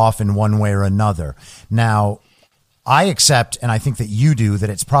is off in one way or another. Now, I accept, and I think that you do,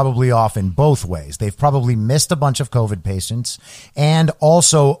 that it's probably off in both ways. They've probably missed a bunch of COVID patients and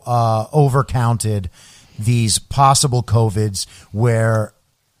also overcounted these possible COVIDs where,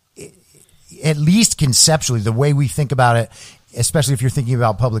 at least conceptually, the way we think about it, especially if you're thinking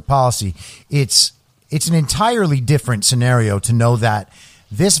about public policy, it's it's an entirely different scenario to know that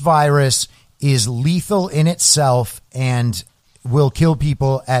this virus is lethal in itself and will kill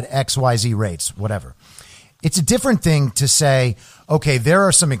people at XYZ rates, whatever. It's a different thing to say, okay, there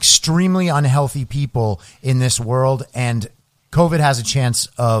are some extremely unhealthy people in this world, and COVID has a chance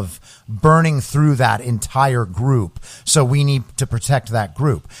of burning through that entire group. So we need to protect that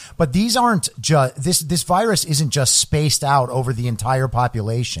group. But these aren't just, this virus isn't just spaced out over the entire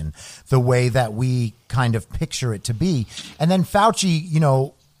population the way that we kind of picture it to be. And then Fauci, you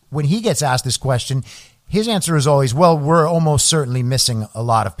know, when he gets asked this question, his answer is always, well, we're almost certainly missing a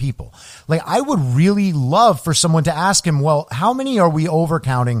lot of people. Like, I would really love for someone to ask him, well, how many are we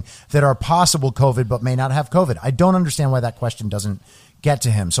overcounting that are possible COVID but may not have COVID? I don't understand why that question doesn't get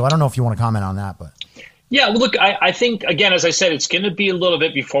to him. So I don't know if you want to comment on that, but. Yeah, well, look, I think, again, as I said, it's going to be a little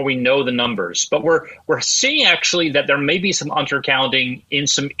bit before we know the numbers. But we're seeing actually that there may be some undercounting in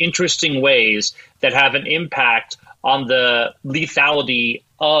some interesting ways that have an impact on the lethality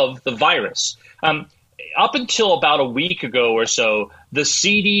of the virus. Up until about a week ago or so, the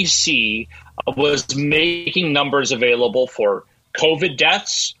CDC was making numbers available for COVID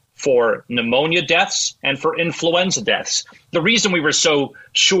deaths, for pneumonia deaths, and for influenza deaths. The reason we were so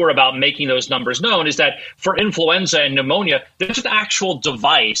sure about making those numbers known is that for influenza and pneumonia, there's an actual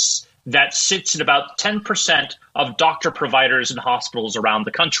device that sits at about 10% of doctor providers and hospitals around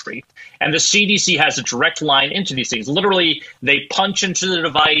the country. And the CDC has a direct line into these things. Literally, they punch into the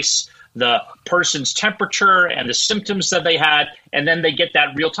device the person's temperature and the symptoms that they had, and then they get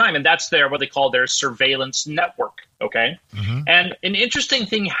that real time. And that's what they call their surveillance network. Okay. Mm-hmm. And an interesting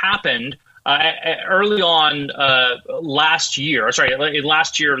thing happened early on late last year,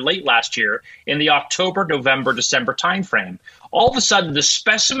 in the October, November, December timeframe. All of a sudden, the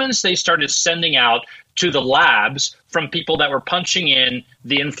specimens they started sending out to the labs from people that were punching in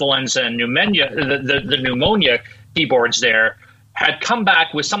the influenza and pneumonia, the pneumonia keyboards there, had come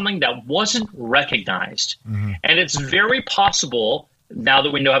back with something that wasn't recognized. Mm-hmm. And it's very possible, now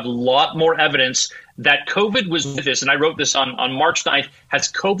that we have a lot more evidence, that COVID was with us. And I wrote this on March 9th.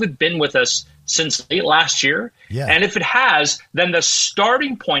 Has COVID been with us since late last year? Yeah. And if it has, then the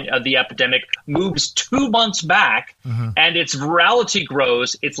starting point of the epidemic moves 2 months back, mm-hmm. and its virality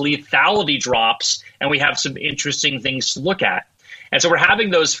grows, its lethality drops, and we have some interesting things to look at. And so we're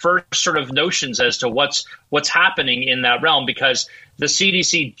having those first sort of notions as to what's happening in that realm, because the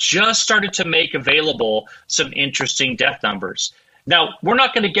CDC just started to make available some interesting death numbers. Now, we're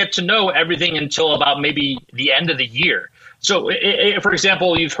not going to get to know everything until about maybe the end of the year. So, for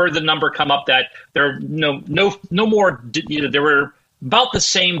example, you've heard the number come up that there are no more. There were about the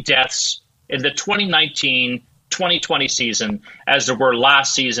same deaths in the 2019-2020 season as there were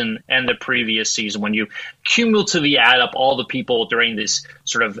last season and the previous season, when you cumulatively add up all the people during this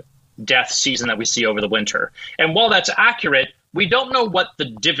sort of death season that we see over the winter. And while that's accurate, we don't know what the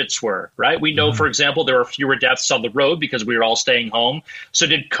divots were, right? We know, for example, there were fewer deaths on the road because we were all staying home. So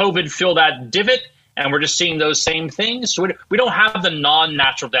did COVID fill that divot? And we're just seeing those same things. So we don't have the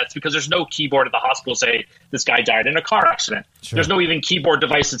non-natural deaths because there's no keyboard at the hospital say this guy died in a car accident. Sure. There's no even keyboard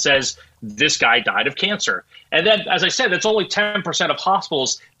device that says this guy died of cancer. And then, as I said, it's only 10% of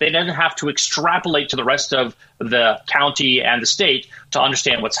hospitals. They then have to extrapolate to the rest of the county and the state to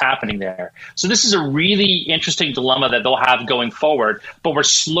understand what's happening there. So this is a really interesting dilemma that they'll have going forward. But we're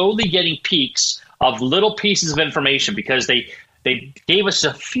slowly getting peaks of little pieces of information because they gave us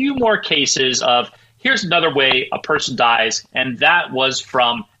a few more cases of here's another way a person dies, and that was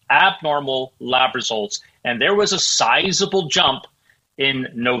from abnormal lab results. And there was a sizable jump in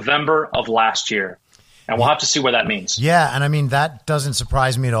November of last year. And we'll have to see what that means. Yeah, and I mean, that doesn't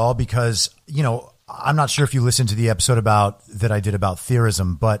surprise me at all because, you know, I'm not sure if you listened to the episode that I did about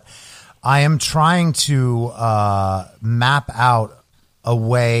theorism, but I am trying to map out a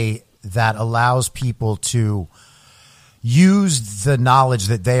way that allows people to use the knowledge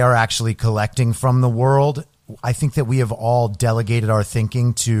that they are actually collecting from the world. I think that we have all delegated our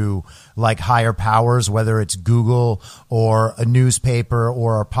thinking to like higher powers, whether it's Google or a newspaper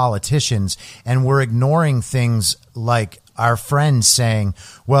or our politicians, and we're ignoring things like our friends saying,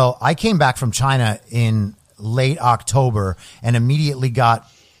 well, I came back from China in late October and immediately got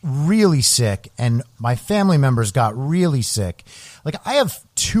really sick, and my family members got really sick. Like, I have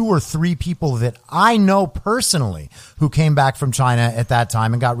 2 or 3 people that I know personally who came back from China at that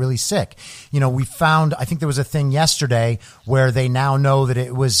time and got really sick. You know, we found, I think there was a thing yesterday where they now know that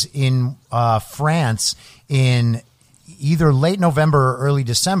it was in France in either late November or early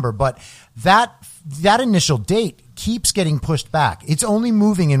December, but that initial date keeps getting pushed back. It's only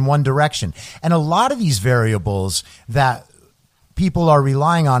moving in one direction. And a lot of these variables that people are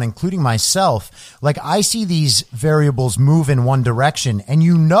relying on, including myself, like I see these variables move in one direction and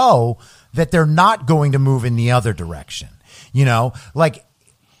you know that they're not going to move in the other direction. You know, like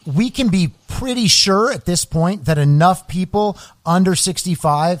we can be pretty sure at this point that enough people under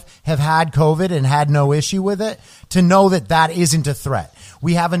 65 have had COVID and had no issue with it to know that that isn't a threat.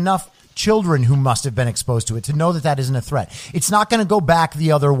 We have enough children who must have been exposed to it to know that that isn't a threat. It's not going to go back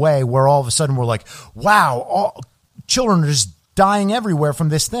the other way where all of a sudden we're like, wow, all children are just dying everywhere from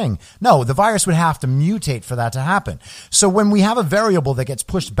this thing. No, the virus would have to mutate for that to happen. So when we have a variable that gets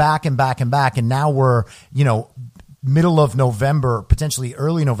pushed back and back and back, and now we're, you know, middle of November, potentially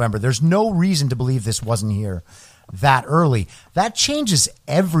early November, there's no reason to believe this wasn't here that early. That changes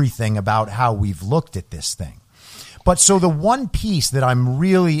everything about how we've looked at this thing. But so the one piece that I'm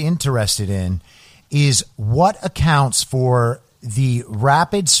really interested in is what accounts for the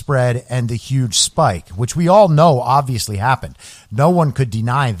rapid spread and the huge spike, which we all know obviously happened. No one could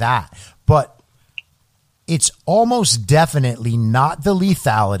deny that. But it's almost definitely not the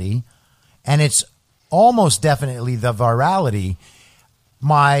lethality, and it's almost definitely the virality.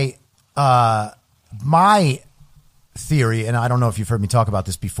 My theory, and I don't know if you've heard me talk about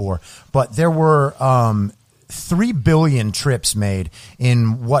this before, but there were 3 billion trips made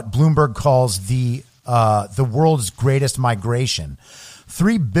in what Bloomberg calls the world's greatest migration.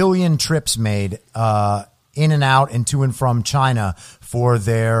 3 billion trips made in and out and to and from China for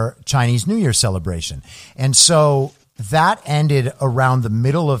their Chinese New Year celebration. And so that ended around the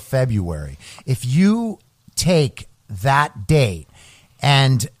middle of February. If you take that date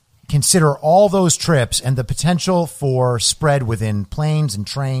and consider all those trips and the potential for spread within planes and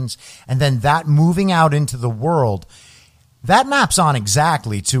trains, and then that moving out into the world, that maps on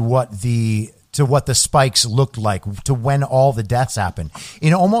exactly to what the spikes looked like, to when all the deaths happened.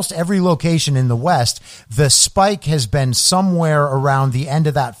 In almost every location in the West, the spike has been somewhere around the end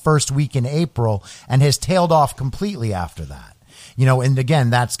of that first week in April and has tailed off completely after that. You know, and again,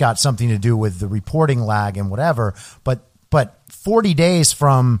 that's got something to do with the reporting lag and whatever, but 40 days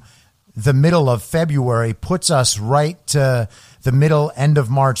from the middle of February puts us right to the middle, end of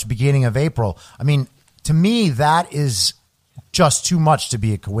March, beginning of April. I mean, to me, that is just too much to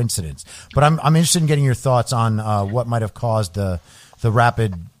be a coincidence. But I'm interested in getting your thoughts on what might have caused the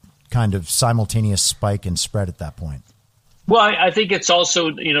rapid kind of simultaneous spike and spread at that point. Well, I think it's also,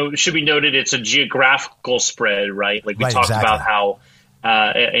 you know, should be noted it's a geographical spread, right? Like we talked about how,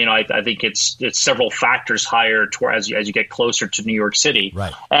 you know, I think it's several factors higher as you get closer to New York City.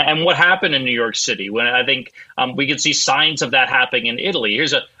 Right. And what happened in New York City? When I think we can see signs of that happening in Italy.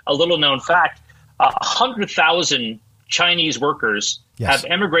 Here's a little known fact: 100,000 Chinese workers have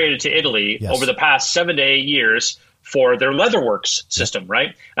emigrated to Italy over the past 7 to 8 years for their leatherworks system,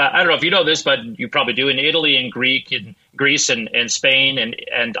 right? I don't know if you know this, but you probably do. In Italy and Greece and Spain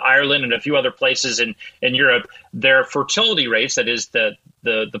and Ireland and a few other places in Europe, their fertility rates, that is the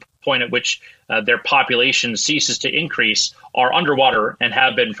point at which their population ceases to increase, are underwater and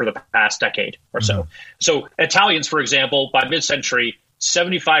have been for the past decade or so. So Italians, for example, by mid-century,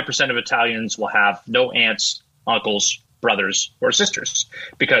 75% of Italians will have no aunts, uncles, brothers, or sisters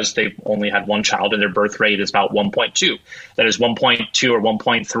because they've only had one child and their birth rate is about 1.2. That is 1.2 or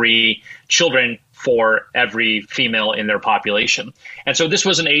 1.3 children for every female in their population. And so this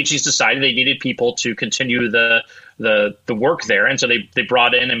was an age decided they needed people to continue the work there. And so they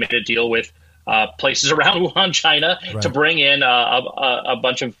brought in and made a deal with places around Wuhan, China, to bring in a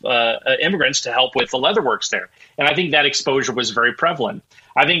bunch of immigrants to help with the leatherworks there. And I think that exposure was very prevalent.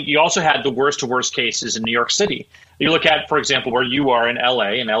 I think you also had the worst of worst cases in New York City. You look at, for example, where you are in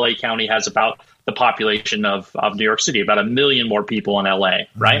LA, and LA County has about the population of New York City, about 1 million more people in LA,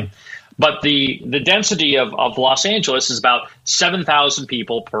 right? But the density of Los Angeles is about 7,000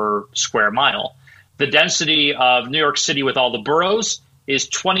 people per square mile. The density of New York City with all the boroughs is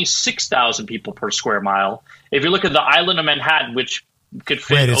 26,000 people per square mile. If you look at the island of Manhattan, which could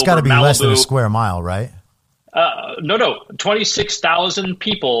fit it's got to be Malibu, less than a square mile, right? No, 26,000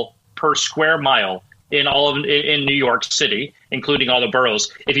 people per square mile in New York City, including all the boroughs.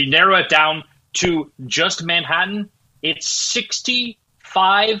 If you narrow it down to just Manhattan, it's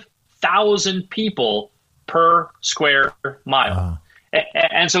 65,000 people per square mile.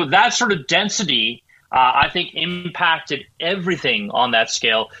 And so that sort of density, I think, impacted everything on that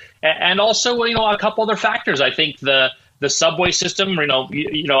scale. And also, a couple other factors. I think the subway system,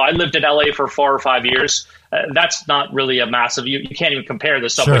 I lived in LA for 4 or 5 years. That's not really a massive, you can't even compare the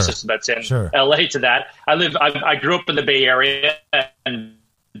subway system that's in LA to that. I grew up in the Bay Area, and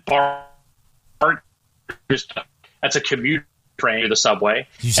that's a commute train to the subway.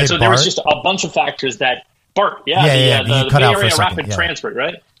 And so there was just a bunch of factors that BART, you the cut Bay out for a Area second, Rapid Transport,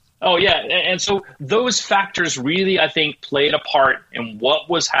 right? Oh, yeah. And so those factors really, I think, played a part in what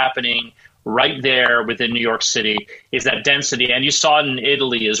was happening right there within New York City, is that density. And you saw it in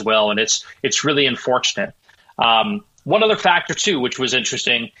Italy as well, and it's really unfortunate. One other factor, too, which was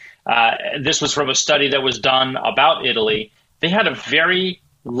interesting, this was from a study that was done about Italy. They had a very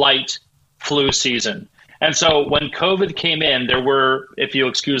light flu season. And so when COVID came in, there were, if you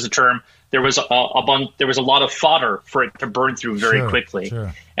excuse the term, there was a lot of fodder for it to burn through very quickly.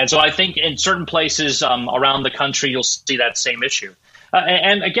 Sure. And so I think in certain places around the country, you'll see that same issue.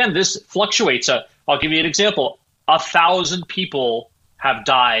 And again, this fluctuates. I'll give you an example. 1,000 people have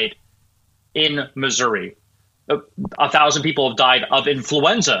died in Missouri. 1,000 people have died of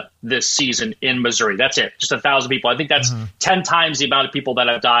influenza this season in Missouri. That's it. Just 1,000 people. I think that's 10 times the amount of people that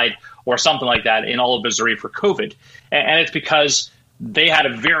have died or something like that in all of Missouri for COVID. And it's because they had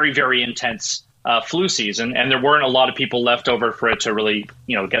a very, very intense flu season, and there weren't a lot of people left over for it to really,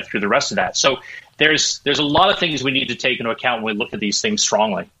 get through the rest of that. So there's a lot of things we need to take into account when we look at these things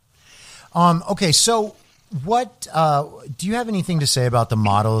strongly. Okay, so what do you have anything to say about the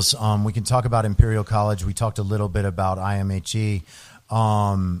models? We can talk about Imperial College. We talked a little bit about IMHE,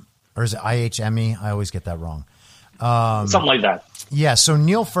 or is it IHME? I always get that wrong. Something like that. Yeah, so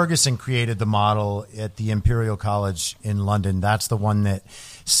Neil Ferguson created the model at the Imperial College in London. That's the one that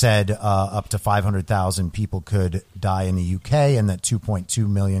said up to 500,000 people could die in the UK and that 2.2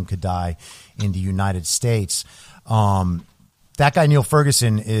 million could die in the United States. That guy, Neil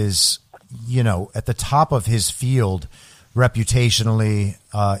Ferguson, is, at the top of his field reputationally,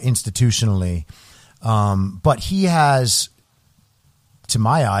 institutionally. But he has, to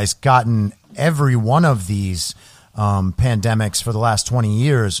my eyes, gotten every one of these pandemics for the last 20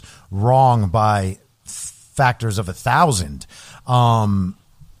 years wrong by factors of 1,000.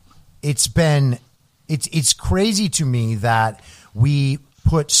 It's crazy to me that we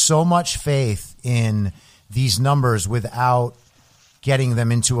put so much faith in these numbers without getting them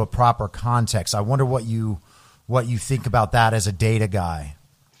into a proper context. I wonder what you think about that as a data guy.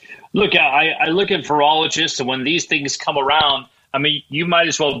 Look, I look at virologists, and when these things come around, I mean, you might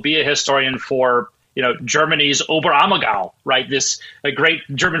as well be a historian for Germany's Oberammergau, right? A great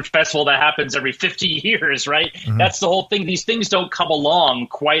German festival that happens every 50 years, right? Mm-hmm. That's the whole thing. These things don't come along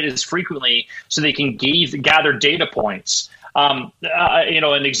quite as frequently, so they can gather data points. An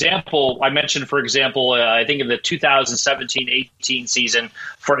example I mentioned, for example, I think in the 2017-18 season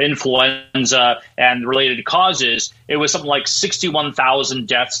for influenza and related causes, it was something like 61,000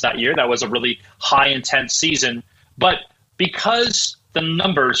 deaths that year. That was a really high intense season. But because the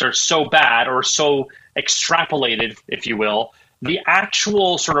numbers are so bad or so extrapolated, if you will, the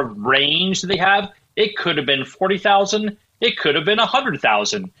actual sort of range that they have, it could have been 40,000. It could have been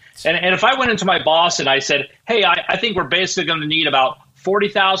 100,000. And if I went into my boss and I said, hey, I think we're basically going to need about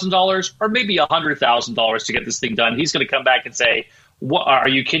 $40,000 or maybe $100,000 to get this thing done, he's going to come back and say, "What, are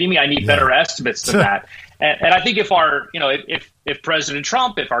you kidding me? I need better estimates than that." And I think if President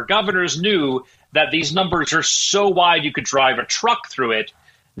Trump, if our governors knew that these numbers are so wide you could drive a truck through it,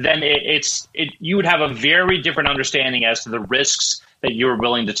 then you would have a very different understanding as to the risks that you're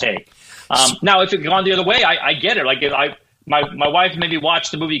willing to take. Now, if it had gone the other way, I get it. Like my wife made me watch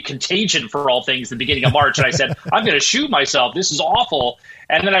the movie Contagion, for all things, at the beginning of March, and I said, I'm going to shoot myself. This is awful.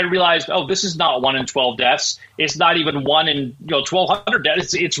 And then I realized, this is not 1 in 12 deaths. It's not even 1 in 1,200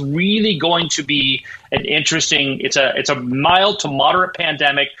 deaths. It's really going to be an interesting. It's a mild to moderate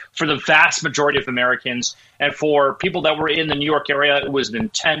pandemic for the vast majority of Americans, and for people that were in the New York area, it was an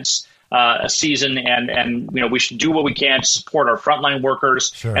intense season, and we should do what we can to support our frontline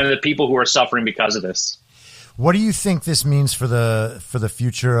workers and the people who are suffering because of this. What do you think this means for the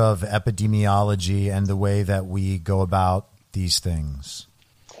future of epidemiology and the way that we go about these things?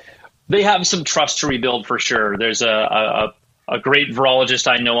 They have some trust to rebuild for sure. There's a great virologist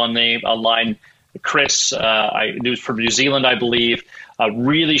I know on the line, Chris, who's from New Zealand, I believe, a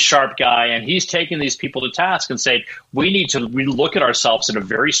really sharp guy, and he's taken these people to task and said, we need to look at ourselves in a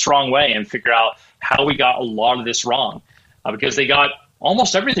very strong way and figure out how we got a lot of this wrong, because they got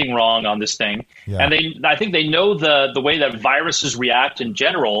almost everything wrong on this thing. Yeah. And I think they know the way that viruses react in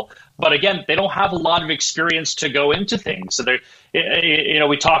general, but again, they don't have a lot of experience to go into things. So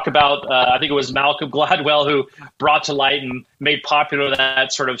we talk about, I think it was Malcolm Gladwell who brought to light and made popular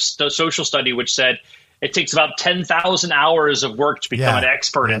that sort of social study, which said it takes about 10,000 hours of work to become an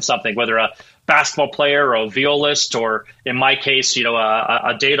expert in something, whether a basketball player or a violist, or in my case,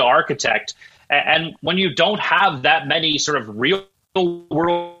 a data architect. And when you don't have that many sort of real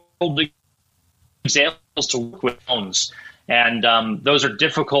world examples to work with phones, And those are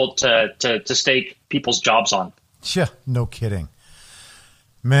difficult to stake people's jobs on. Yeah, no kidding.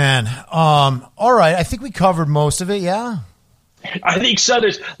 Man. All right. I think we covered most of it. Yeah. I think so.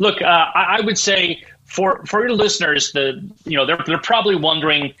 I would say for your listeners, they're probably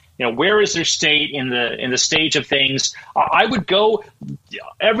wondering, where is their state in the stage of things? I would go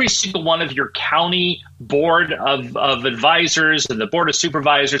every single one of your county board of advisors and the board of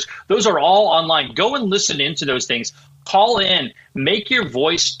supervisors. Those are all online. Go and listen into those things. Call in, make your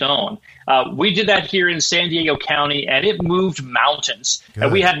voice known. We did that here in San Diego County, and it moved mountains.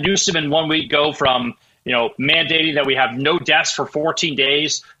 And we had Newsom in 1 week go from mandating that we have no deaths for 14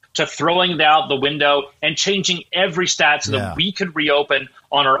 days to throwing it out the window and changing every stat so that we could reopen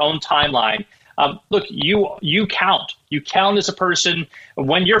on our own timeline. Look, you count. You count as a person.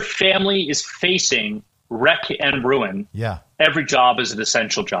 When your family is facing wreck and ruin, every job is an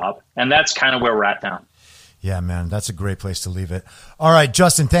essential job. And that's kind of where we're at now. Yeah, man, that's a great place to leave it. All right,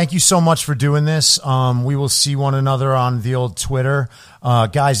 Justin, thank you so much for doing this. We will see one another on the old Twitter.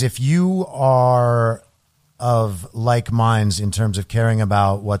 Guys, if you are of like minds in terms of caring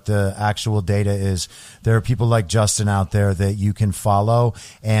about what the actual data is, there are people like Justin out there that you can follow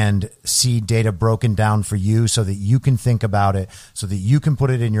and see data broken down for you so that you can think about it, so that you can put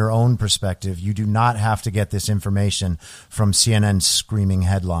it in your own perspective. You do not have to get this information from CNN screaming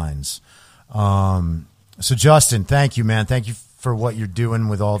headlines. So Justin, thank you, man. Thank you for what you're doing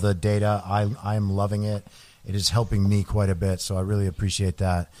with all the data. I am loving it. It is helping me quite a bit. So I really appreciate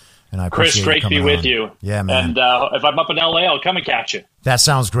that. And I appreciate Chris, great to be with you. Yeah, man. And if I'm up in LA, I'll come and catch you. That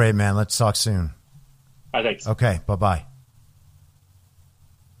sounds great, man. Let's talk soon. I think so. Okay. Bye-bye.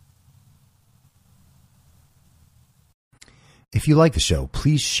 If you like the show,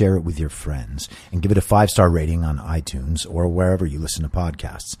 please share it with your friends and give it a 5-star rating on iTunes or wherever you listen to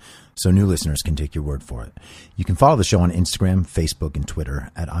podcasts, so new listeners can take your word for it. You can follow the show on Instagram, Facebook, and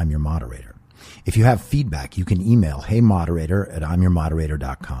Twitter at I'm Your Moderator. If you have feedback, you can email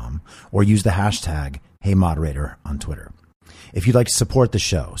heymoderator@imyourmoderator.com or use the hashtag heymoderator on Twitter. If you'd like to support the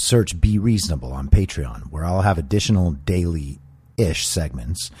show, search Be Reasonable on Patreon, where I'll have additional daily-ish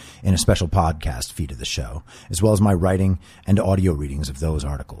segments in a special podcast feed of the show, as well as my writing and audio readings of those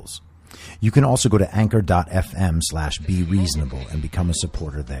articles. You can also go to anchor.fm/BeReasonable and become a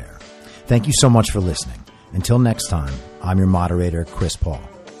supporter there. Thank you so much for listening. Until next time, I'm your moderator, Chris Paul.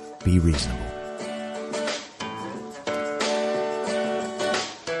 Be reasonable.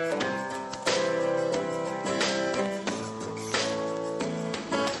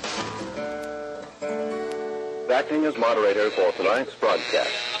 Acting as moderator for tonight's broadcast.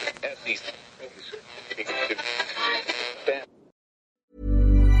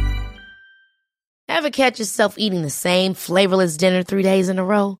 Ever catch yourself eating the same flavorless dinner 3 days in a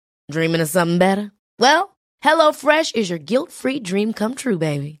row? Dreaming of something better? Well, HelloFresh is your guilt-free dream come true,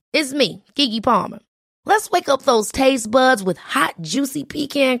 baby. It's me, Keke Palmer. Let's wake up those taste buds with hot, juicy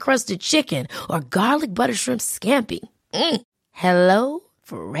pecan-crusted chicken or garlic butter shrimp scampi. Hello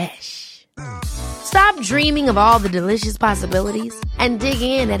Fresh. Stop dreaming of all the delicious possibilities and dig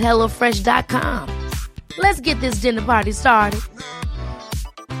in at HelloFresh.com. Let's get this dinner party started.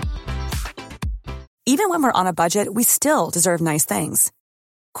 Even when we're on a budget, we still deserve nice things.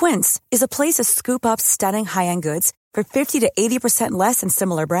 Quince is a place to scoop up stunning high-end goods for 50 to 80% less than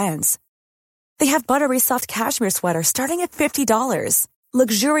similar brands. They have buttery soft cashmere sweaters starting at $50,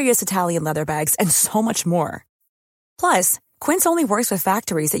 luxurious Italian leather bags, and so much more. Plus, Quince only works with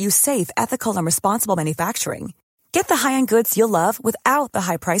factories that use safe, ethical, and responsible manufacturing. Get the high-end goods you'll love without the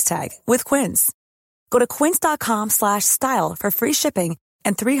high price tag with Quince. Go to quince.com/style for free shipping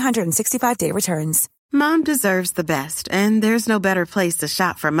and 365-day returns. Mom deserves the best, and there's no better place to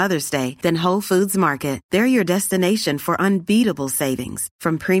shop for Mother's Day than Whole Foods Market. They're your destination for unbeatable savings,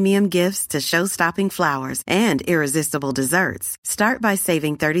 from premium gifts to show-stopping flowers and irresistible desserts. Start by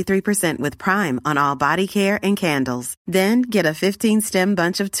saving 33% with Prime on all body care and candles. Then get a 15-stem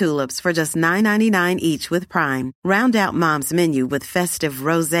bunch of tulips for just $9.99 each with Prime. Round out Mom's menu with festive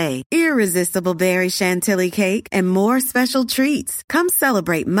rosé, irresistible berry chantilly cake, and more special treats. Come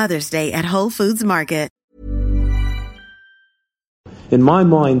celebrate Mother's Day at Whole Foods Market. In my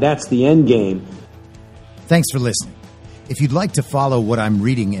mind, that's the end game. Thanks for listening. If you'd like to follow what I'm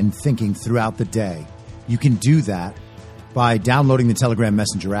reading and thinking throughout the day, you can do that by downloading the Telegram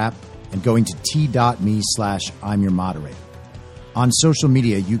Messenger app and going to t.me/I'm your moderator. On social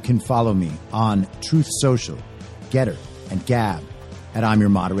media, you can follow me on Truth Social, Getter, and Gab at I'm your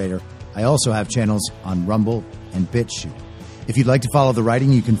moderator. I also have channels on Rumble and BitChute. If you'd like to follow the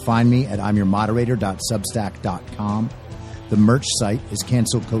writing, you can find me at imyourmoderator.substack.com. The merch site is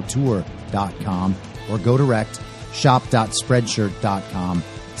cancelcouture.com or go direct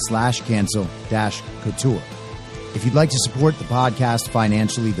shop.spreadshirt.com/cancel-couture. If you'd like to support the podcast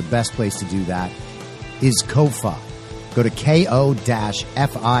financially, the best place to do that is Ko-Fi. Go to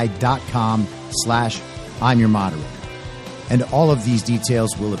ko-fi.com/I'm your moderator. And all of these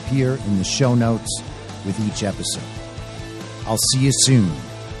details will appear in the show notes with each episode. I'll see you soon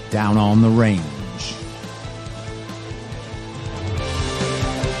down on the range.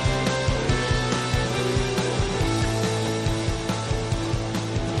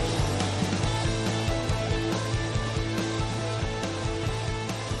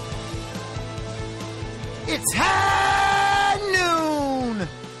 It's Hart!